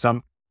within it?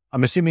 So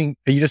I'm assuming,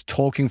 are you just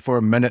talking for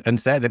a minute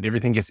instead, that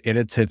everything gets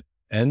edited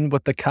in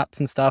with the cuts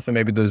and stuff, and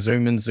maybe the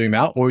zoom in, zoom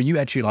out, or are you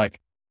actually like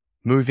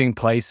moving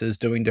places,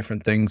 doing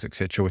different things,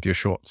 etc. with your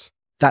shorts?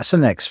 That's the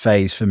next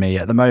phase for me.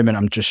 At the moment,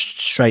 I'm just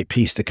straight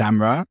piece to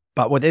camera,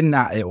 but within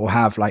that, it will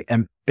have like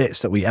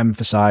bits that we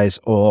emphasize,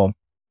 or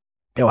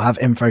it will have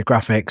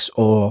infographics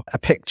or a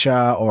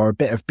picture or a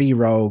bit of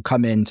B-roll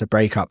come in to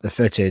break up the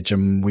footage,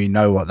 and we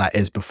know what that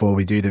is before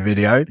we do the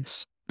video.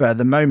 But at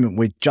the moment,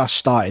 we just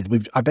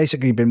started. I've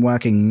basically been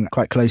working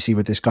quite closely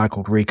with this guy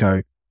called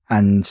Rico,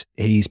 and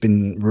he's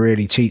been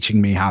really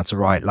teaching me how to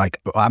write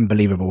like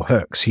unbelievable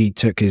hooks. He's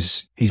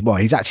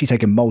actually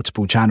taken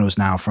multiple channels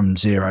now from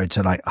 0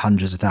 to like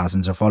hundreds of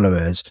thousands of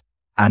followers.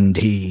 And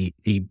he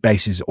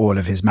bases all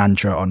of his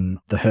mantra on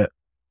the hook.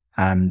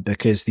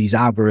 Because these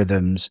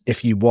algorithms,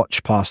 if you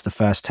watch past the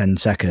first 10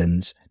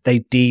 seconds, they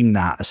deem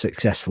that a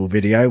successful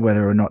video,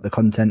 whether or not the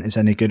content is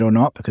any good or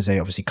not, because they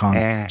obviously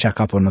can't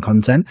check up on the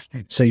content.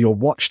 So your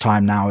watch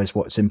time now is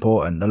what's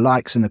important. The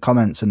likes and the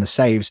comments and the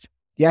saves,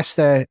 yes,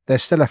 they're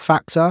still a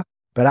factor,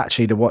 but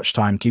actually the watch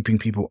time, keeping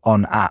people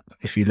on app.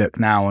 If you look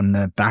now on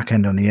the back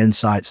end on the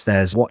insights,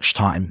 there's watch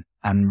time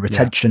and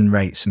retention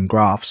rates and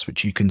graphs,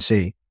 which you can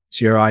see.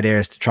 So your idea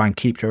is to try and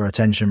keep your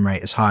retention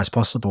rate as high as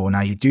possible.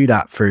 Now you do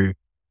that through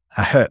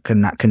a hook,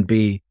 and that can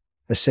be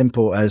as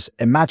simple as,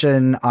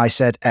 imagine I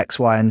said X,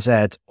 Y, and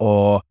Z,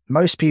 or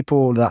most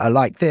people that are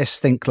like this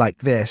think like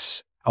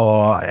this,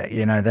 or,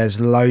 there's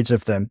loads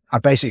of them. I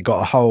basically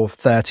got a whole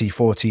 30,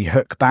 40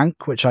 hook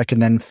bank, which I can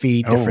then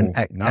feed different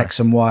X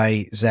and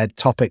Y, Z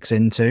topics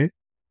into.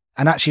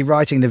 And actually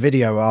writing the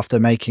video after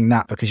making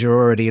that, because you've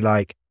already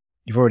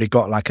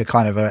got like a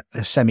kind of a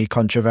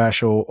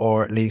semi-controversial,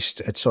 or at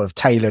least a sort of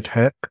tailored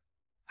hook,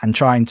 and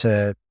trying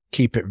to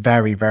keep it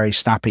very, very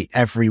snappy.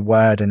 Every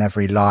word and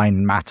every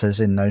line matters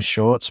in those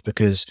shorts,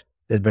 because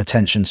the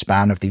retention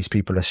span of these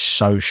people are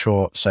so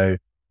short. So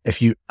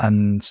if you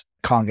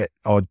can't get,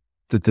 or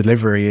the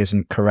delivery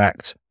isn't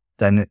correct,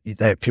 then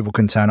people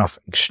can turn off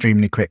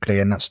extremely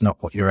quickly, and that's not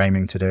what you're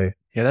aiming to do.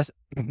 Yeah, that's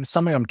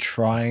something I'm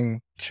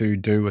trying to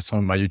do with some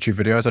of my YouTube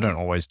videos. I don't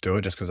always do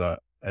it just because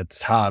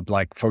it's hard.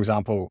 Like, for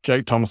example,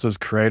 Jake Thomas's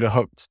Creator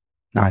Hooks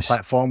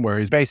platform, where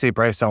he's basically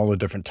based on all the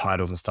different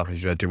titles and stuff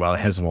as you do. Well, it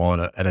has them all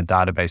in a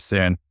database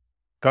there. And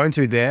going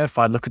through there, if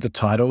I look at the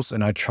titles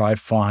and I try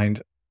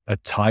find a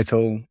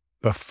title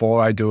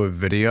before I do a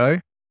video,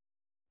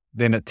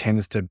 then it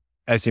tends to,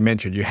 as you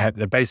mentioned,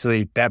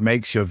 that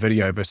makes your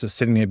video, versus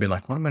sitting there being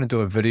like, what am I going to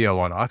do a video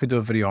on? I could do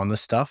a video on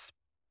this stuff.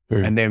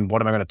 And then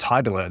what am I going to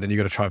title it? And then you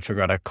got to try and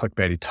figure out a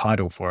clickbaity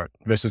title for it,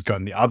 versus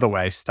going the other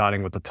way,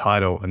 starting with the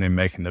title and then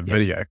making the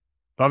video.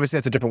 But obviously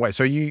that's a different way.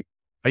 So are you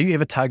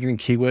ever targeting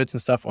keywords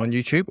and stuff on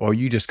YouTube, or are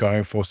you just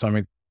going for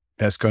something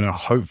that's going to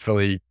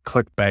hopefully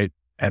clickbait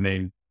and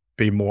then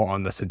be more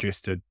on the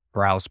suggested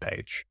browse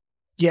page?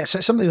 Yeah, so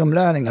it's something I'm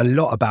learning a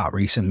lot about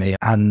recently,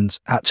 and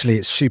actually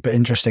it's super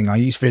interesting. I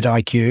use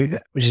vidIQ,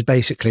 which is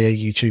basically a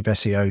YouTube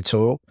SEO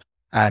tool,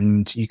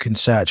 and you can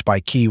search by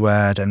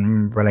keyword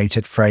and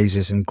related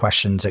phrases and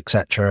questions,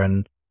 etc.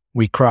 And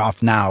we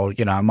craft now,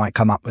 I might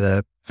come up with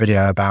a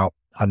video about,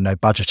 I don't know,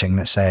 budgeting,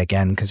 let's say,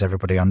 again, because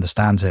everybody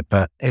understands it,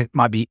 but it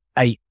might be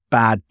 8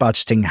 bad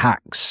budgeting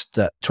hacks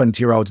that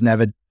 20-year-olds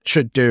never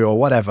should do, or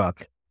whatever.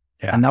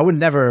 Yeah. And I would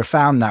never have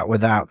found that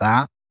without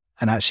that.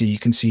 And actually you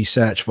can see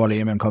search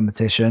volume and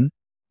competition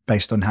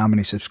based on how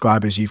many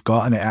subscribers you've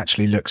got. And it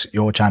actually looks at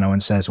your channel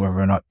and says whether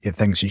or not it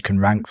thinks you can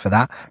rank for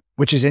that,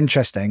 which is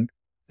interesting.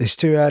 It's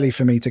too early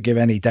for me to give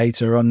any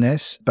data on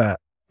this,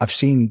 but I've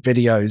seen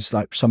videos,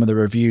 like some of the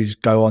reviews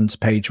go on to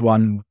page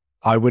 1.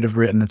 I would have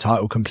written the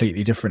title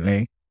completely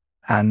differently,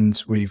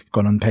 and we've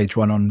gone on page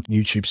 1 on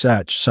YouTube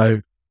search.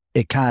 So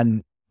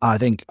I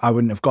think I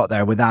wouldn't have got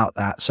there without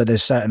that. So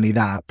there's certainly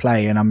that at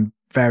play, and I'm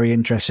very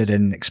interested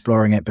in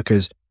exploring it,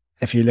 because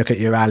if you look at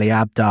your Ali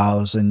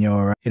Abdals and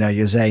your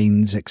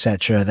Zanes,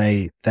 etc.,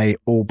 they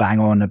all bang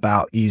on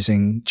about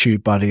using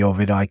TubeBuddy or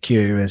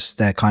vidIQ as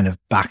their kind of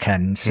back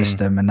end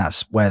system, and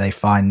that's where they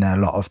find a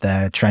lot of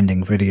their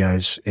trending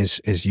videos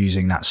is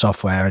using that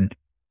software. And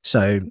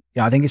so,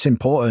 yeah, I think it's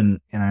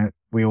important.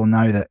 We all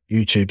know that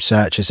YouTube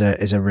search is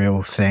a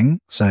real thing,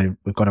 so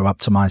we've got to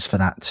optimize for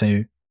that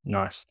too.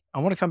 Nice. I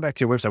want to come back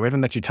to your website. We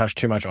haven't let you touch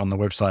too much on the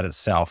website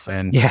itself.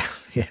 And yeah.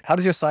 How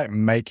does your site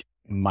make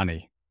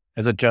money?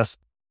 Is it just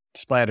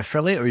display ad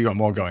affiliate, or you got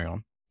more going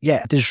on?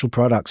 Yeah, digital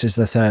products is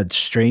the third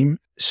stream.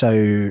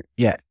 So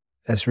yeah,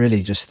 there's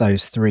really just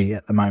those 3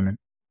 at the moment.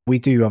 We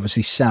do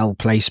obviously sell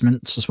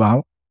placements as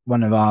well.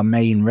 One of our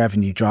main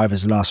revenue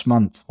drivers last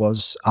month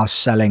was us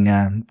selling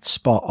a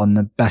spot on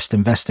the best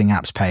investing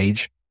apps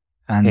page.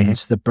 And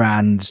the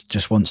brand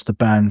just wants to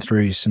burn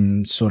through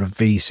some sort of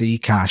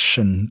VC cash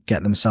and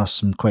get themselves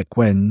some quick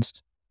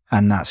wins.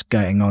 And that's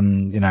getting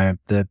on,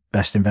 the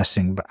best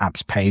investing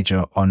apps page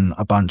on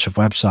a bunch of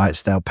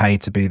websites. They'll pay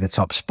to be the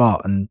top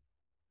spot. And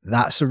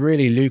that's a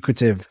really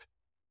lucrative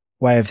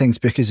way of things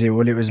because it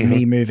was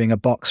me moving a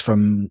box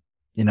from,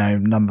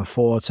 number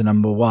 4 to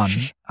number 1.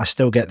 I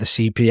still get the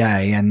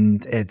CPA,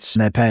 and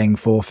they're paying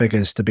 4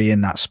 figures to be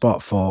in that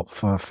spot for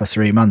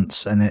 3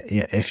 months. And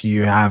if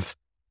you have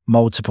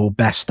multiple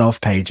best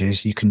of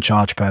pages, you can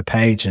charge per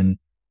page. And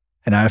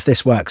if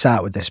this works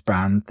out with this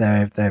brand,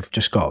 they've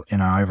just got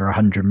over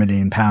 £100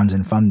 million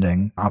in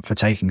funding up for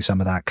taking some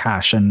of that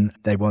cash, and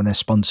they want a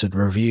sponsored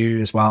review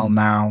as well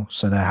now,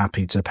 so they're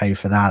happy to pay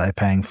for that. They're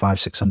paying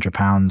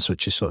 £500-600,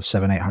 which is sort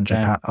of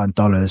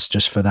 $700-800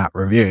 just for that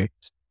review.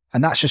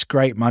 And that's just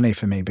great money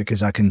for me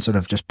because I can sort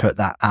of just put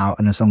that out,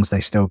 and as long as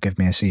they still give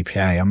me a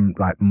CPA, I'm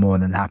like more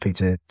than happy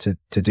to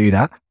do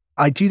that.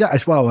 I do that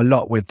as well a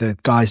lot with the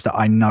guys that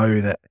I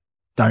know that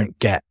don't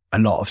get a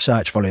lot of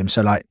search volume.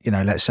 So like,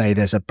 let's say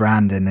there's a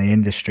brand in the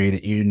industry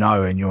that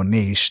in your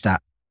niche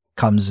that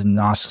comes and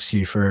asks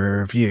you for a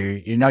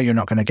review. You're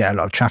not going to get a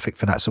lot of traffic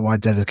for that. So why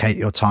dedicate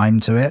your time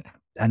to it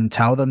and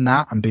tell them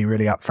that and be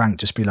really upfront?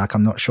 Just be like,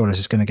 I'm not sure this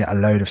is going to get a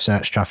load of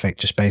search traffic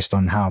just based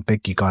on how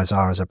big you guys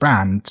are as a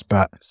brand.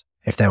 But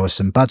if there was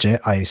some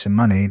budget, i.e. some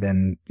money,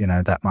 then,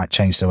 that might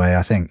change the way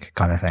I think,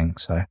 kind of thing.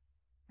 So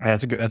yeah,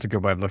 that's a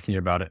good way of looking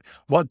about it.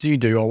 What do you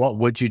do, or what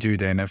would you do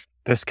then if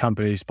this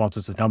company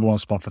sponsors the number 1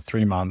 spot for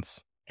 3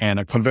 months and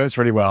it converts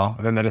really well,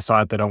 and then they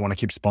decide they don't want to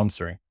keep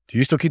sponsoring? Do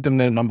you still keep them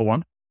there number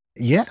 1?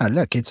 Yeah,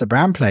 look, it's a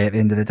brand play at the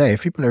end of the day.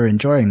 If people are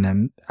enjoying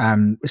them,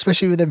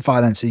 especially within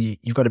finance,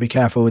 you've got to be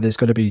careful. There's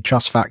got to be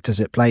trust factors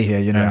at play here.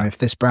 If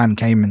this brand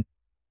came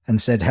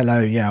and said,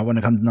 hello, yeah, I want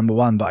to come to number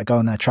 1, but I go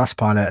on their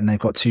Trustpilot and they've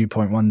got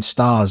 2.1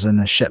 stars and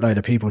a shitload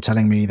of people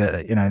telling me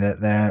that, that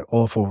they're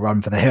awful,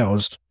 run for the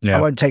hills. Yeah.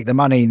 I won't take the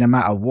money no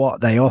matter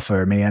what they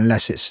offer me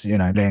unless it's,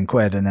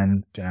 £1,000,000 and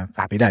then,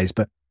 happy days.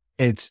 But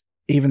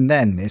even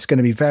then, it's going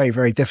to be very,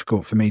 very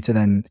difficult for me to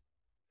then,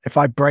 if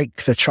I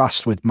break the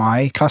trust with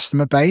my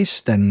customer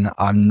base, then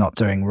I'm not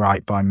doing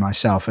right by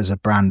myself as a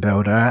brand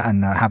builder,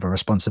 and I have a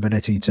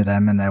responsibility to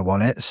them and their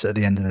wallets at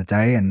the end of the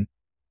day. And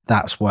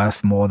that's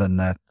worth more than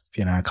a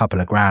couple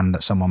of grand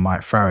that someone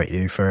might throw at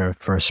you for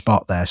a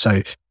spot there.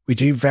 So we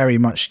do very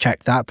much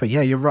check that. But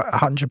yeah, you're right,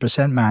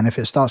 100%, man. If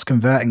it starts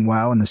converting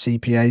well and the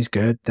CPA is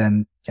good,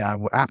 then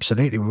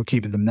absolutely, we'll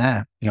keep them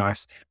there.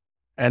 Nice.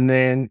 And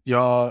then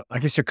your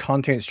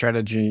content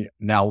strategy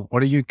now,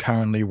 what are you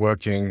currently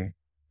working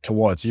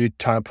towards? Are you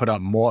trying to put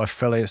up more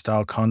affiliate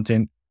style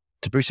content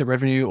to boost your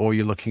revenue, or are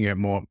you looking at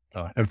more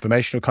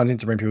informational content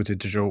to bring people to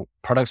digital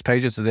products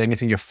pages? Is there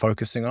anything you're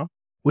focusing on?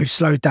 We've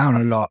slowed down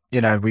a lot.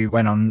 We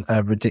went on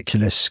a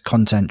ridiculous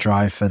content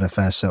drive for the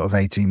first sort of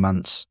 18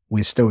 months.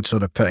 We're still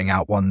sort of putting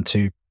out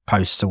 1-2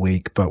 posts a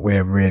week, but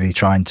we're really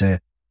trying to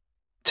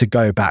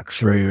go back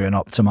through and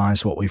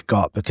optimize what we've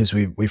got, because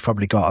we've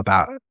probably got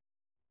about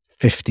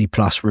 50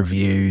 plus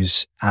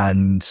reviews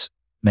and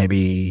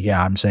maybe,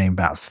 I'm saying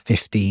about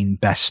 15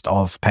 best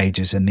of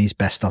pages. And these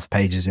best of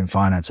pages in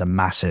finance are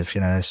massive,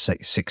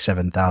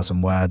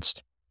 6,000-7,000 words.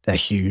 They're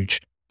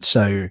huge.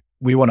 So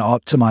we want to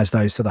optimize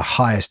those to the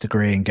highest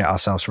degree and get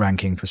ourselves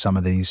ranking for some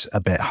of these a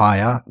bit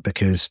higher,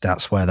 because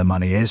that's where the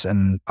money is.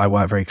 And I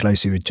work very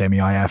closely with Jamie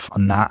IF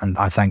on that. And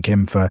I thank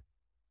him for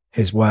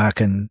his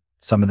work and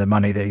some of the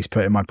money that he's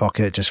put in my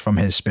pocket just from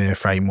his Spear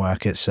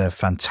framework. It's a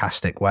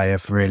fantastic way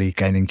of really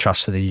gaining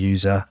trust to the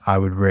user. I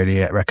would really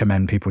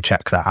recommend people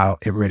check that out.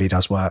 It really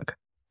does work.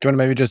 Do you want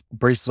to maybe just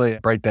briefly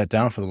break that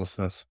down for the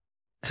listeners?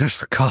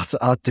 God,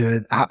 I'll do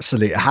an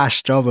absolute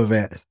hash job of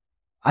it.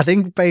 I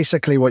think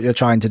basically what you're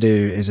trying to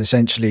do is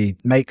essentially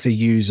make the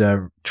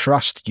user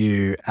trust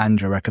you and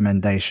your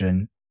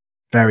recommendation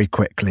very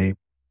quickly.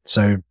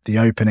 So the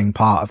opening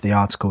part of the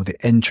article, the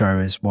intro,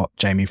 is what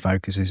Jamie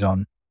focuses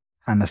on.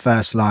 And the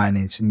first line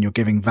is, and you're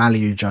giving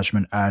value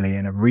judgment early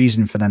and a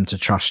reason for them to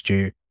trust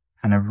you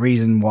and a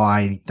reason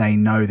why they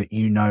know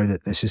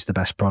that this is the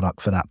best product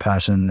for that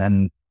person.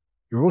 And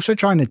you're also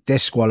trying to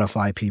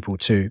disqualify people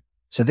too.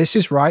 So this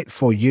is right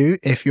for you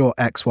if you're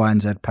X, Y,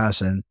 and Z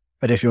person.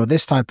 But if you're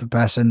this type of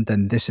person,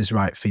 then this is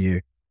right for you.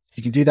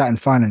 You can do that in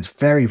finance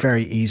very,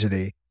 very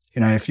easily.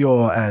 If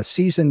you're a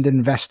seasoned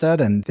investor,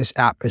 then this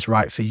app is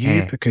right for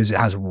you because it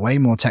has way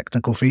more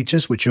technical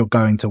features, which you're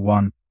going to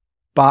want.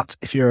 But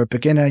if you're a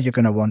beginner, you're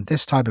going to want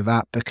this type of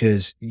app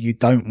because you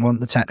don't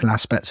want the technical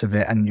aspects of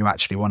it and you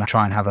actually want to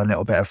try and have a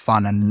little bit of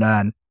fun and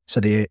learn.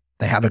 So they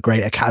have a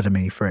great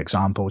academy, for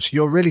example. So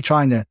you're really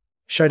trying to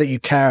show that you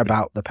care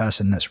about the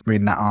person that's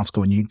reading that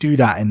article, and you do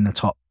that in the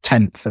top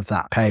 10th of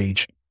that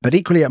page, but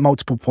equally at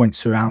multiple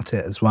points throughout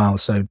it as well.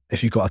 So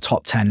if you've got a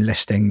top 10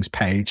 listings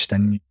page,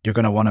 then you're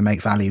going to want to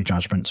make value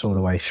judgments all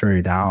the way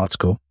through that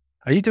article.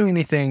 Are you doing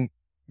anything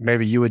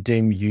maybe you would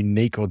deem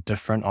unique or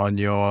different on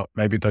your,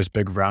 maybe those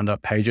big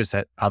roundup pages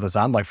that others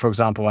aren't? Like, for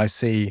example, I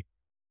see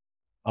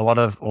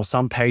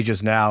some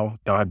pages now,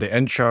 they'll have the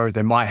intro,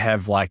 they might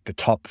have like the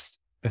tops.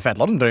 In fact, a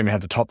lot of them don't even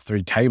have the top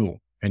 3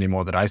 table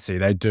anymore that I see.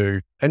 They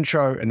do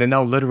intro, and then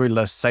they'll literally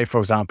list, say, for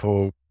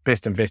example,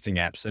 best investing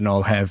apps, and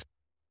they'll have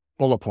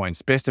bullet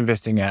points: best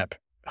investing app,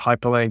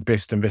 hyperlink,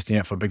 best investing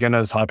app for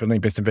beginners,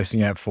 hyperlink, best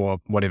investing app for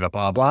whatever,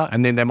 blah, blah.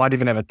 And then they might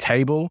even have a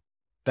table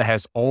that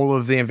has all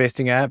of the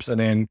investing apps, and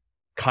then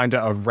a kind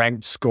of a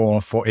ranked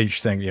score for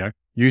each thing,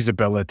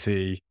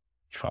 usability,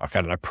 I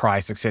don't know,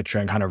 price, etc.,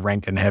 and kind of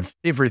rank and have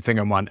everything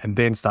in one, and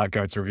then start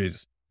going to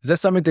reviews. Is that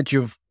something that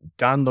you've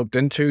looked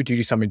into? Do you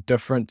do something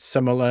different,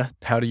 similar?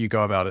 How do you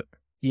go about it?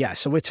 Yeah,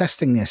 so we're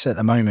testing this at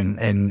the moment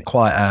in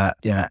quite a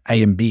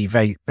A and B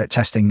rate, but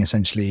testing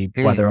essentially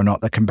whether or not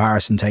the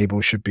comparison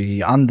table should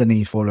be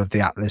underneath all of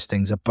the app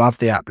listings, above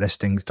the app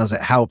listings. Does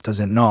it help? Does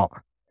it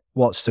not?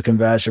 What's the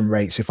conversion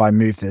rates if I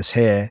move this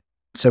here?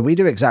 So we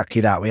do exactly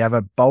that. We have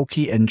a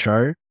bulky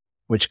intro,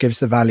 which gives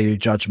the value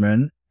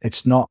judgment.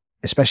 It's not,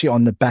 especially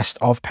on the best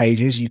of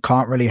pages, you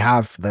can't really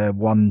have the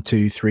 1,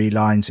 2, 3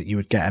 lines that you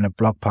would get in a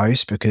blog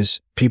post because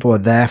people are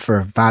there for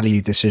a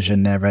value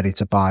decision. They're ready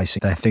to buy. So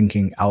they're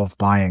thinking of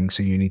buying.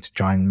 So you need to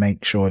try and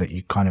make sure that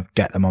you kind of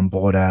get them on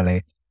board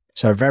early.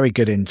 So a very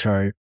good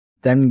intro.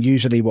 Then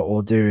usually what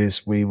we'll do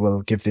is we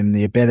will give them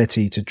the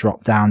ability to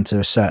drop down to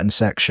a certain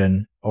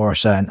section or a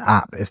certain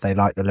app if they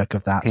like the look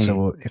of that.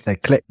 So if they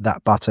click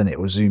that button, it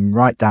will zoom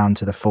right down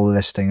to the full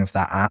listing of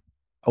that app.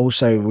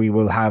 Also, we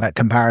will have a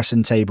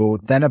comparison table,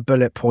 then a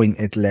bullet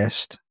pointed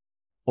list,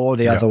 or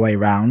the other way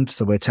around.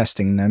 So we're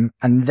testing them.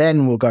 And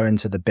then we'll go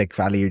into the big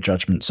value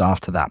judgments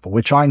after that. But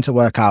we're trying to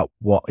work out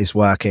what is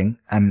working.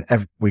 And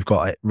we've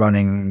got it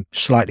running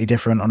slightly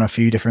different on a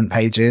few different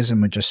pages.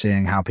 And we're just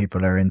seeing how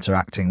people are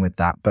interacting with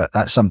that. But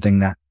that's something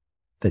that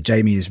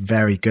Jamie is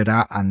very good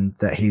at and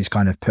that he's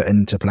kind of put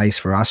into place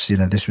for us.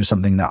 This was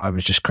something that I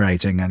was just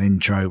creating an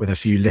intro with a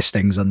few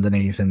listings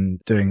underneath and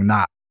doing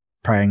that,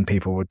 praying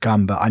people would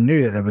come. But I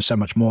knew that there was so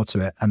much more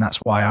to it. And that's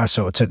why I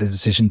sort of took the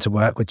decision to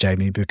work with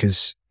Jamie,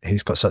 because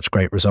he's got such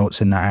great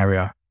results in that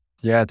area.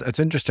 Yeah, it's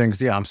interesting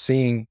because, I'm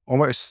seeing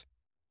almost,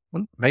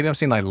 maybe I'm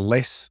seeing like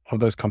less of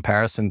those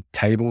comparison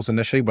tables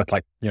initially with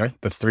like,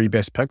 the 3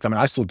 best picks. I mean,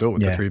 I still do it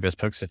with the 3 best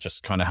picks. It's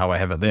just kind of how I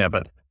have it there.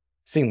 But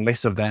seeing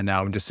less of that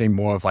now and just seeing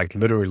more of like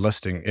literally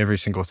listing every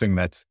single thing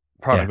that's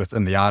probably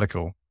within the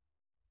article.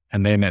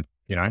 And then it,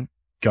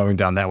 going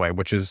down that way,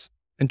 which is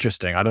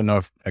interesting. I don't know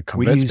if it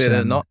converts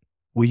better or not.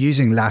 We're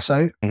using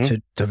Lasso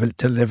to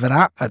deliver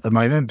that at the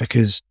moment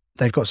because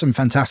they've got some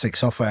fantastic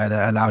software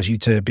that allows you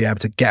to be able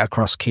to get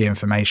across key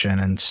information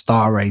and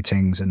star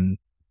ratings. And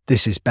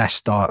this is best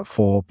start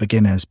for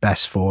beginners,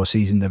 best for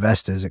seasoned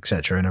investors,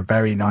 etc., in a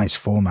very nice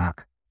format.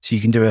 So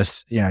you can do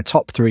a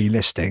top 3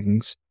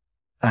 listings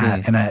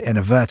in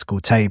a vertical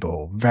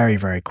table very,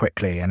 very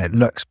quickly. And it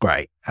looks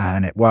great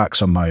and it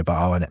works on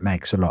mobile and it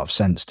makes a lot of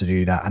sense to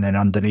do that. And then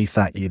underneath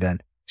that,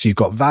 so you've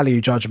got value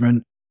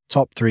judgment,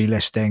 top 3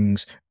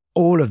 listings,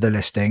 all of the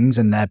listings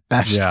and their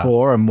best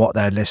for and what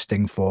they're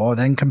listing for,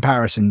 then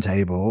comparison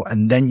table.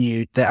 And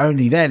then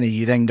only then are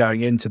you then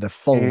going into the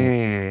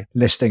full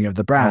listing of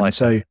the brand. Like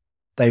so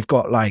they've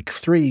got like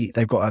 3,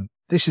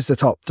 this is the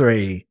top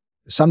 3,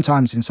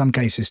 sometimes in some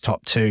cases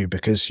top 2,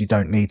 because you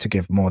don't need to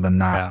give more than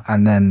that. Yeah.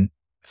 And then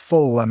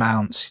full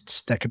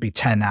amounts, there could be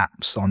 10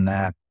 apps on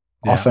there.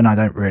 Yeah. Often I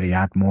don't really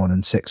add more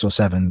than 6 or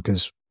 7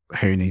 because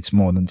who needs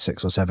more than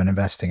 6 or 7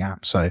 investing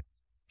apps? So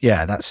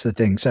yeah, that's the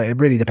thing. So it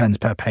really depends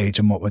per page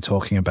on what we're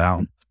talking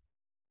about.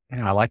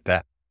 Yeah, I like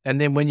that.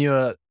 And then when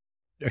you're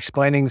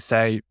explaining,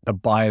 say, the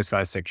buyer's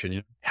guide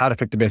section, how to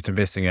pick the best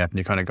investing app, and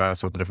you kind of go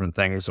through the different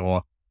things,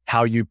 or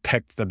how you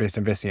picked the best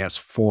investing apps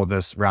for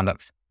this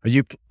roundup. Are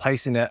you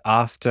placing it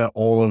after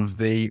all of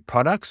the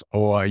products,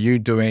 or are you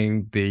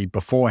doing the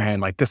beforehand,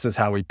 like this is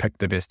how we pick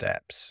the best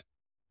apps?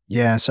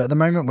 Yeah, so at the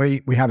moment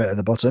we have it at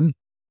the bottom.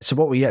 So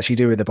what we actually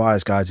do with the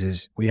buyer's guides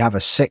is we have a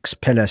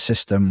 6-pillar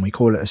system. We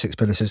call it a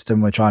 6-pillar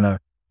system. We're trying to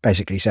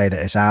basically say that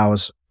it's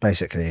ours.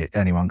 Basically,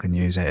 anyone can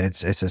use it.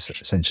 It's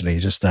essentially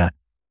just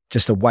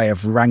a way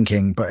of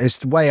ranking, but it's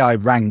the way I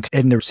rank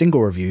in the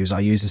single reviews.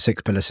 I use the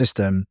 6-pillar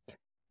system,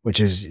 which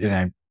is,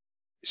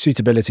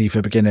 suitability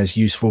for beginners,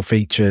 useful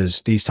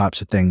features, these types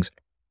of things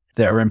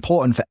that are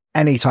important for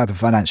any type of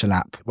financial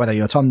app, whether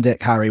you're Tom,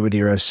 Dick, Harry, whether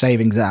you're a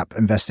savings app,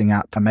 investing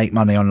app, a make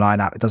money online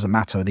app, it doesn't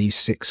matter. These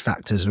 6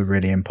 factors are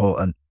really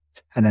important.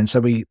 And then so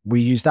we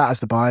use that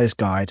as the buyer's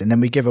guide, and then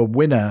we give a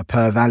winner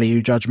per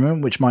value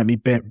judgment, which might be a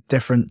bit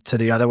different to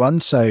the other one.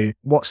 So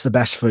what's the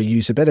best for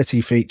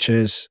usability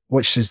features?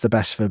 Which is the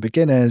best for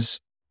beginners?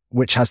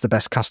 Which has the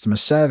best customer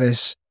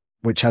service?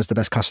 Which has the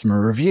best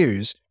customer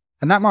reviews?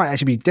 And that might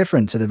actually be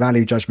different to the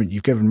value judgment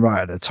you've given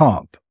right at the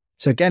top.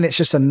 So again, it's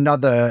just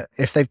another,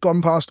 if they've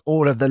gone past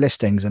all of the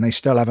listings and they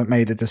still haven't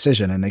made a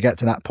decision and they get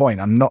to that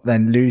point, I'm not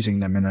then losing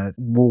them in a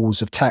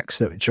walls of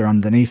text which are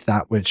underneath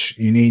that, which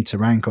you need to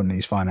rank on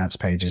these finance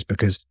pages,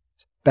 because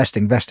best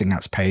investing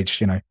apps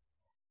page,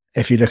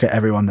 if you look at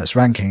everyone that's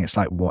ranking, it's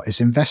like, what is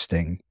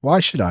investing?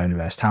 Why should I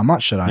invest? How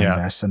much should I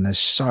invest? And there's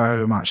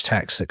so much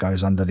text that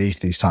goes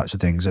underneath these types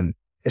of things. And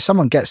if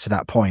someone gets to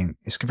that point,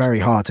 it's very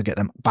hard to get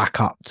them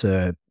back up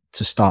to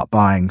start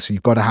buying. So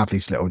you've got to have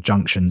these little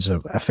junctions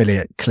of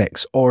affiliate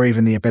clicks, or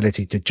even the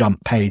ability to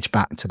jump page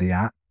back to the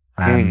app.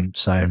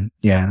 So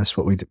yeah, that's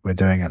what we're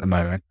doing at the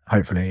moment.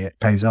 Hopefully it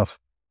pays off.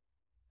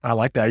 I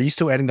like that. Are you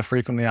still adding the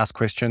frequently asked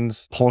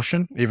questions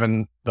portion,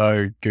 even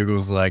though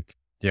Google's like,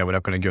 yeah, we're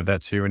not going to give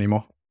that to you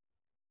anymore?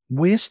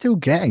 We're still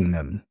getting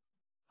them.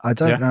 I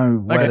don't know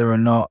whether or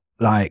not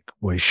like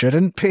we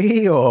shouldn't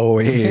be, or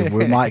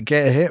we might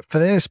get hit for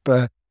this,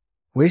 but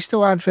we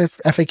still have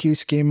FAQ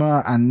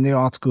schema, and new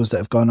articles that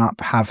have gone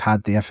up have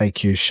had the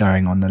FAQ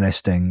showing on the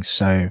listings.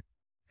 So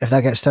if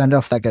that gets turned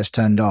off, that gets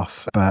turned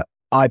off. But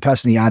I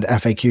personally add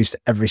FAQs to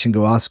every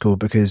single article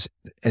because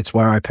it's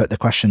where I put the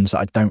questions that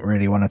I don't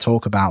really want to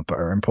talk about, but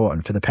are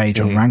important for the page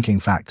on ranking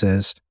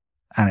factors.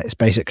 And it's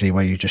basically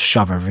where you just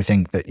shove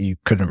everything that you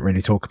couldn't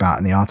really talk about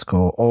in the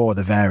article, or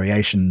the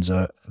variations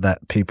of the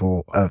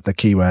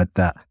keyword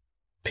that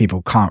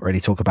people can't really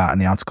talk about in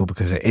the article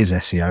because it is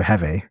SEO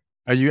heavy.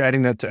 Are you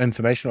adding that to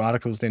informational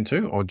articles then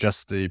too, or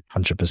just the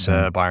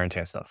 100% buyer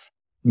intent stuff?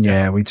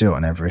 Yeah, we do it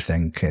on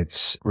everything.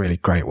 It's a really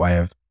great way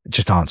of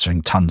just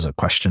answering tons of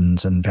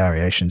questions and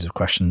variations of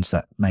questions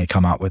that may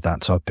come up with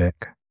that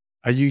topic.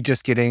 Are you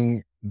just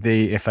getting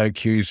the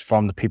FAQs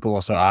from the people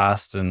also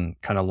asked and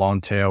kind of long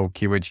tail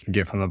keywords you can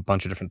get from a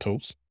bunch of different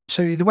tools?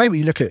 So the way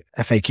we look at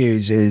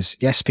FAQs is,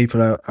 yes,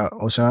 people are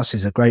also asked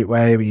is a great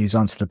way. We use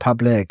Answer the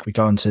Public. We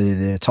go into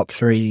the top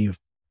 3,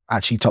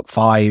 actually top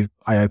 5.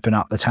 I open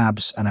up the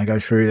tabs and I go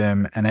through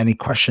them, and any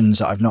questions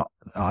that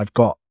I've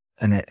got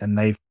in it, and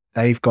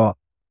they've got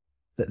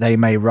that they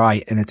may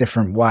write in a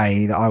different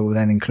way, that I will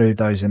then include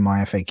those in my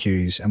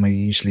FAQs. And we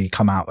usually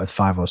come out with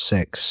 5 or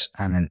 6.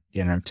 And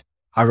then,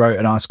 I wrote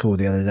an article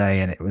the other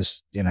day and it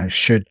was,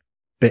 should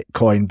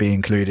Bitcoin be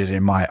included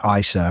in my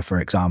ISA, for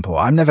example?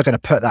 I'm never going to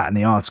put that in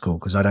the article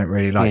because I don't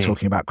really like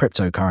talking about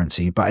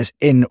cryptocurrency, but it's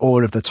in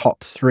all of the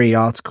top 3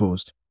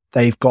 articles.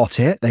 They've got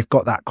it. They've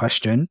got that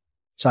question.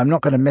 So I'm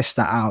not going to miss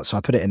that out. So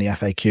I put it in the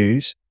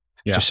FAQs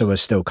just so we're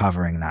still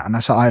covering that. And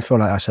that's how I feel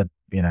like I said,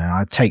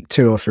 I take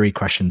 2 or 3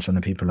 questions from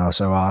the people who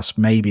also ask,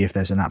 maybe if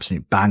there's an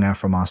absolute banger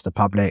from Ask the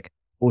Public,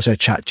 also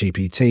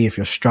ChatGPT if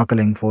you're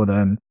struggling for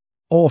them,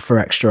 or for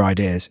extra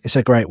ideas. It's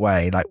a great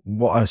way. Like,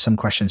 what are some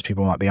questions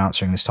people might be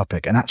answering this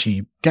topic, and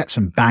actually get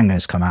some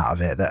bangers come out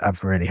of it that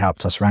have really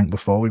helped us rank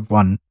before. We've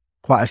won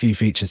quite a few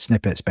featured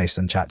snippets based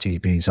on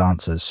ChatGPT's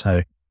answers.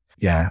 So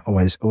yeah,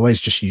 always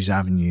just use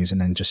avenues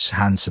and then just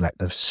hand select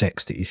the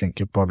 6 that you think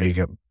you're probably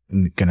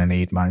going to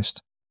need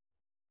most.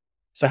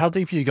 So how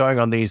deep are you going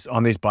on these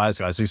buyers,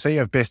 guys? You say you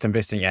have best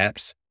investing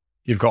apps.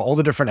 You've got all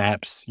the different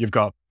apps. You've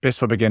got best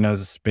for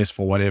beginners, best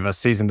for whatever,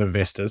 seasoned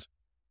investors.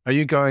 Are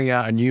you going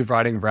out and you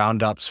writing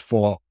roundups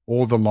for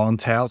all the long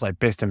tails, like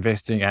best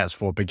investing apps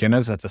for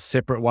beginners? That's a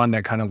separate one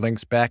that kind of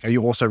links back. Are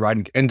you also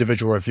writing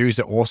individual reviews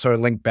that also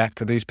link back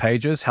to these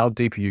pages? How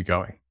deep are you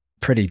going?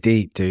 Pretty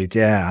deep, dude.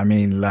 Yeah. I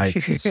mean, like,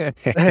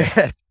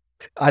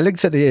 I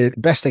looked at the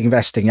best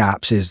investing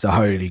apps is the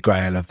holy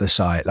grail of the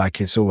site.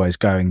 Like, it's always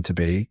going to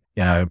be,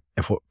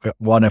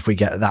 if we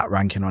get that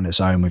ranking on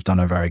its own, we've done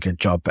a very good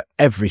job. But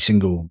every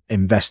single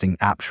investing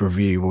apps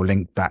review will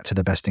link back to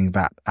the best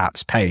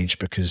apps page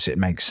because it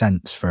makes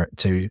sense for it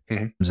to,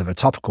 in terms of a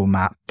topical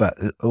map. But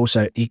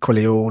also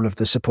equally, all of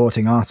the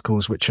supporting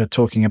articles which are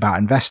talking about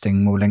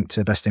investing will link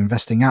to best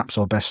investing apps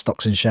or best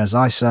stocks and shares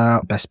ISA,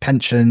 or best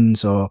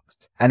pensions, or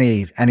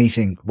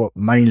anything,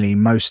 mainly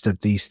most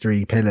of these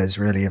 3 pillars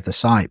really of the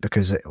site,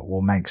 because it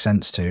will make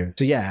sense to.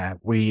 So yeah,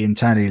 we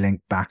internally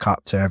link back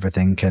up to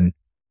everything, and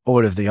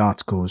all of the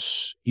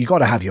articles, you got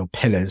to have your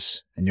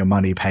pillars and your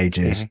money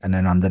pages. And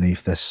then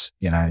underneath this,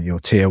 your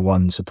tier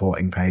 1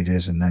 supporting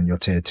pages, and then your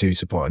tier 2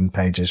 supporting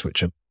pages,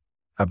 which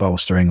are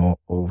bolstering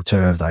all 2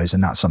 of those.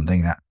 And that's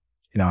something that,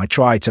 I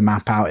try to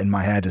map out in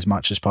my head as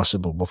much as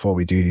possible before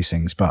we do these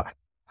things. But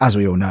as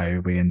we all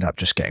know, we end up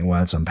just getting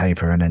words on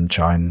paper and then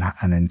try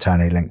and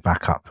internally link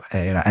back up.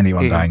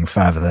 Anyone going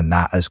further than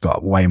that has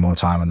got way more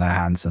time on their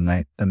hands than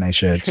they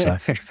should. So.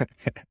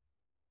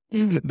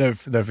 No,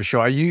 for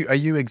sure. Are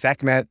you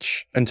exact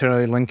match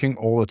internally linking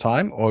all the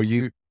time, or are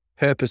you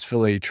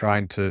purposefully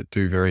trying to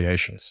do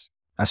variations?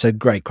 That's a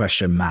great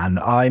question, man.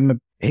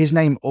 His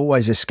name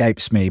always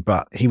escapes me,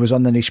 but he was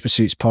on the Niche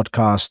Pursuits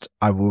podcast.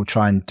 I will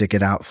try and dig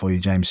it out for you,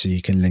 James, so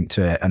you can link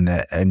to it in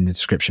the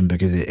description,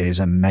 because it is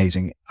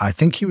amazing. I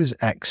think he was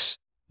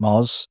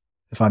ex-Moz,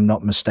 if I'm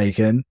not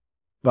mistaken,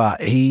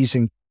 but he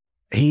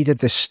did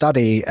this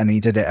study and he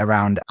did it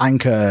around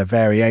anchor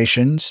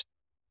variations.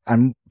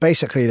 And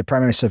basically the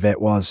premise of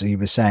it was, he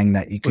was saying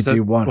that you could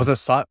do one. Was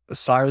it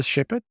Cyrus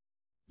Shepherd?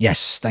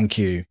 Yes. Thank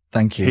you.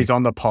 He's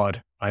on the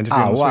pod.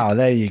 Oh, wow.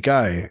 There you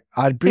go.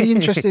 I'd be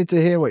interested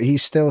to hear what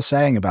he's still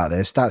saying about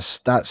this.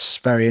 That's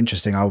very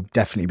interesting. I'll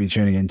definitely be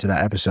tuning into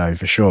that episode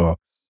for sure,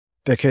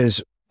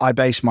 because I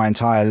base my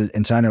entire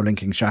internal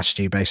linking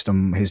strategy based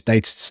on his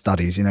data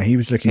studies. He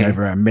was looking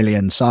over 1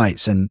 million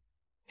sites, and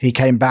he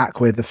came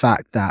back with the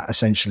fact that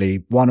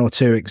essentially 1 or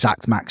 2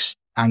 exact max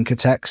anchor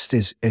text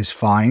is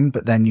fine,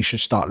 but then you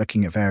should start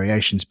looking at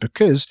variations,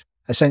 because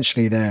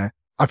essentially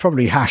I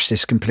probably hashed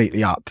this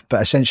completely up, but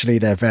essentially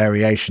they're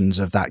variations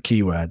of that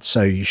keyword.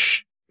 So you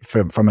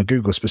from a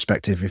Google's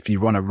perspective, if you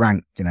want to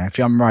rank, if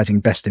I'm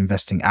writing best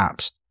investing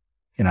apps,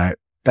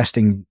 best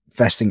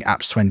investing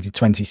apps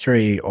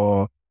 2023,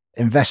 or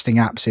investing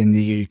apps in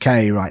the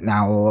UK right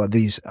now, or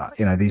these are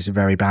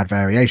very bad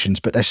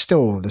variations, but they're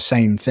still the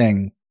same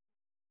thing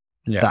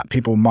that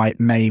people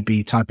may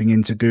be typing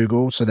into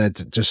Google. So they're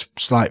just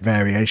slight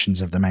variations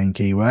of the main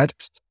keyword.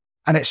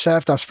 And it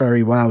served us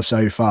very well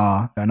so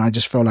far. And I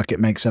just feel like it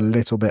makes a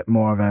little bit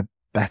more of a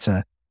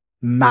better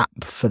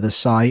map for the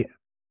site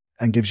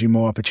and gives you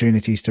more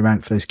opportunities to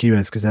rank for those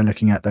keywords because they're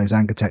looking at those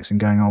anchor texts and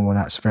going, oh, well,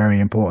 that's very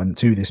important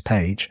to this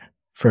page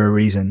for a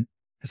reason.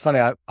 It's funny,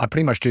 I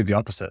pretty much do the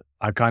opposite.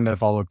 I kind of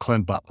follow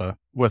Clint Butler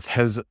with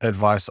his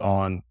advice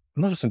on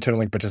not just internal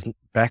link, but just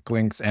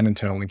backlinks and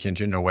internal link in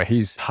general, where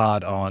he's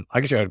hard on, I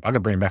guess I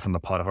could bring him back on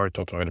the pod. I've already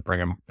talked to him to bring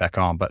him back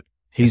on, but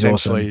he's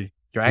awesome.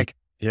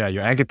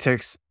 Your anchor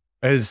text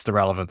is the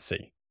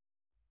relevancy.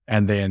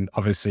 And then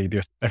obviously,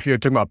 if you're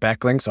talking about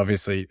backlinks,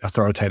 obviously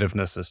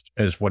authoritativeness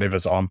is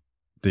whatever's on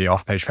the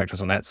off-page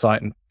factors on that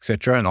site, and et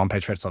cetera, and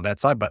on-page factors on that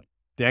site. But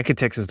the anchor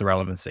text is the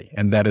relevancy,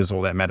 and that is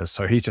all that matters.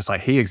 So he's just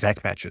like, he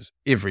exact matches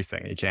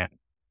everything he can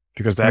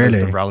because that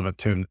is the relevant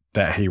term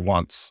that he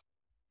wants.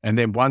 And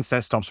then once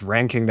that stops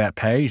ranking that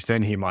page,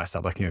 then he might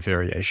start looking at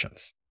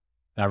variations.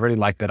 And I really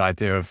like that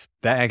idea of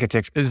that anchor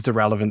text is the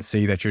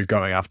relevancy that you're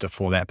going after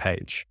for that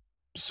page.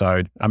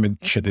 So, I mean,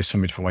 shit, there's so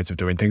many different ways of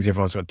doing things.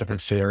 Everyone's got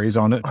different theories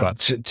on it. But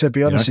to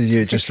be honest with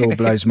you, it just all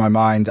blows my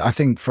mind. I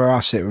think for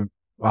us,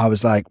 I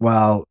was like,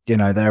 well,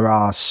 there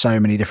are so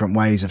many different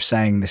ways of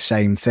saying the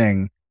same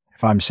thing.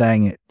 If I'm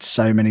saying it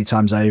so many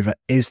times over,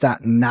 is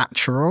that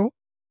natural?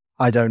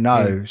 I don't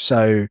know.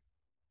 So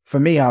for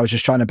me, I was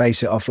just trying to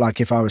base it off,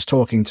 like if I was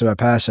talking to a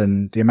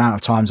person, the amount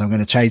of times I'm going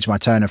to change my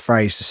turn of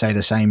phrase to say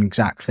the same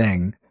exact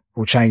thing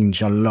will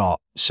change a lot.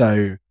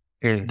 So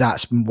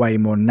that's way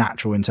more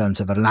natural in terms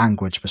of a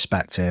language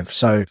perspective.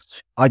 So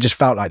I just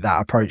felt like that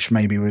approach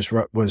maybe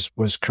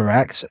was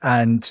correct.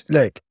 And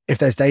look, if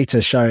there's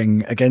data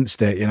showing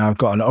against it, I've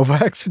got a lot of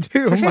work to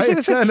do on my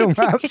internal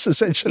maps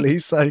essentially.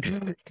 So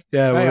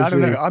yeah, I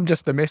don't know. I'm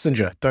just the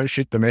messenger. Don't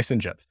shoot the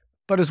messenger.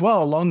 But as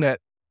well, along that,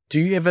 do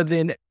you ever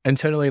then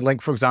internally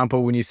link, for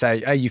example, when you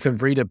say, hey, you can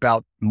read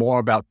more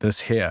about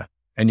this here,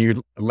 and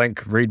you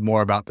read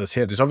more about this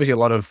here? There's obviously a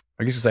lot of,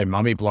 I guess you say,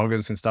 mummy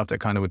bloggers and stuff that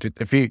kind of would do,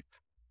 if you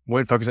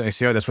weren't focused on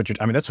SEO, that's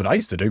what I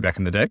used to do back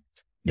in the day.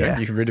 Yeah.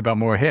 You can read about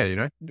more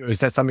here, Is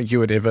that something you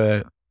would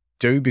ever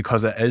do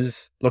because it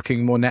is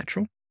looking more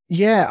natural?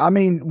 Yeah, I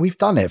mean, we've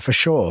done it for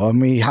sure,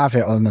 and we have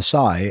it on the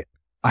site.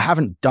 I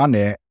haven't done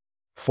it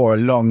for a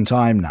long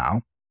time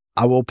now.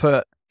 I will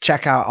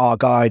check out our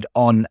guide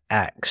on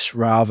X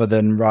rather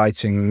than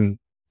writing,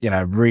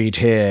 read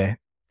here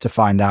to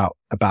find out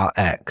about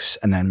X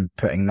and then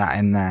putting that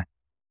in there.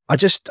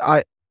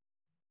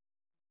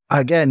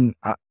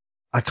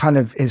 I kind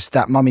of, it's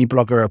that mummy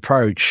blogger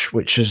approach,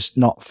 which has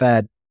not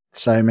fared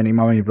so many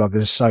mummy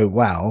bloggers so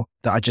well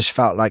that I just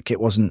felt like it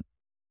wasn't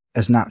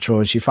as natural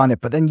as you find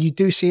it. But then you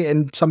do see it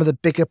in some of the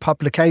bigger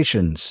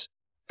publications.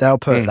 They'll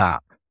put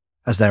that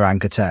as their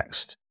anchor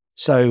text.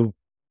 So,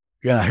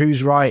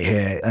 who's right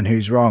here and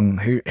who's wrong?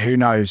 Who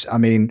knows? I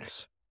mean,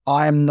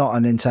 I am not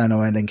an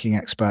internal linking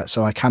expert,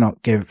 so I cannot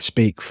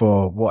speak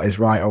for what is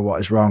right or what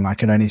is wrong. I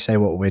can only say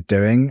what we're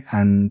doing,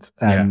 and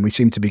we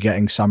seem to be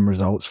getting some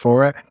results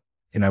for it.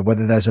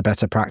 Whether there's a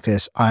better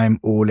practice, I'm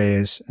all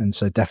ears. And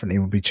so definitely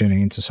we'll be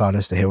tuning into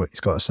Silas to hear what he's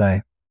got to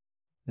say.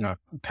 No,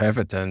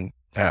 perfect. And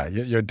yeah,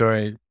 you're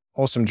doing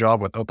awesome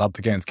job with Up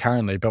the Gains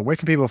currently, but where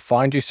can people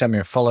find you, Sammie,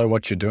 and follow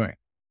what you're doing?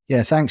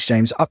 Yeah, thanks,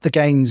 James.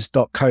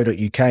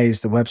 upthegains.co.uk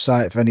is the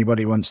website if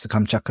anybody wants to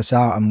come check us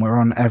out. And we're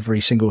on every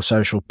single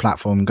social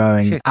platform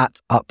going at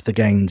Up the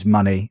Gains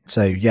Money.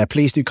 So yeah,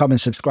 please do come and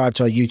subscribe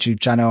to our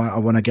YouTube channel. I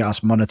want to get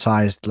us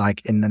monetized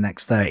like in the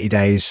next 30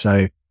 days.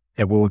 So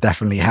it will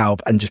definitely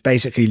help. And just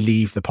basically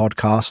leave the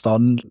podcast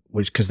on,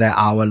 because they're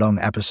hour-long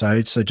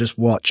episodes. So just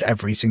watch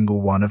every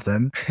single one of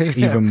them,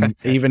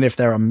 even if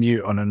they're on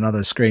mute on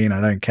another screen.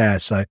 I don't care.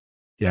 So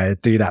yeah,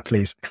 do that,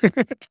 please.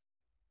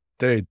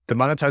 Dude, the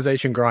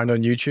monetization grind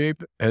on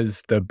YouTube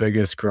is the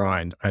biggest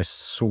grind. I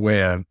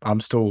swear. I'm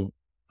still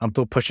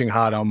pushing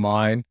hard on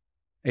mine,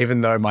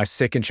 even though my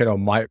second channel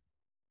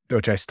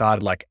which I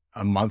started like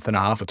a month and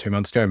a half or 2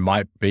 months ago,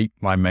 might beat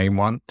my main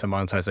one to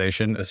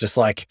monetization. It's just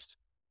like,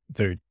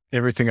 dude,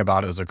 everything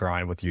about it is a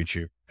grind with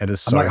YouTube. It is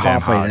so I'm like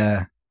halfway hard.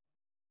 there.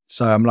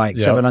 So I'm like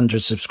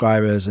 700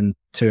 subscribers and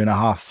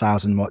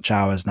 2,500 watch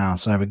hours now.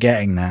 So we're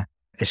getting there.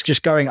 It's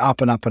just going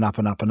up and up and up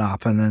and up and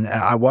up. And then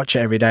I watch it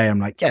every day. I'm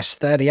like, yes,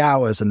 30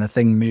 hours. And the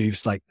thing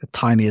moves like the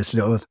tiniest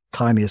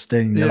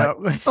thing. You're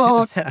like,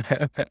 oh,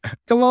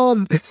 come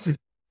on.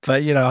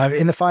 But,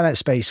 in the finance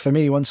space, for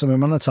me, once I'm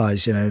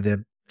monetized,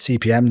 the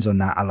CPMs on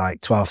that are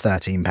like 12,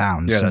 13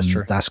 pounds. Yeah, that's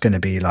true. That's going to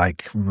be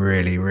like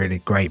really, really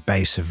great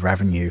base of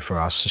revenue for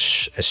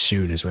us as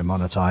soon as we're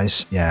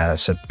monetized. Yeah,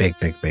 that's a big,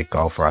 big, big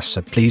goal for us.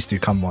 So please do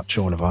come watch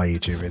all of our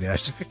YouTube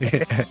videos.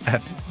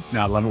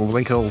 No, I love it. We'll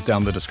link it all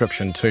down in the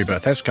description too.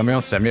 But thanks for coming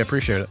on, Sammie. I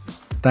appreciate it.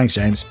 Thanks,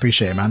 James.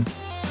 Appreciate it, man.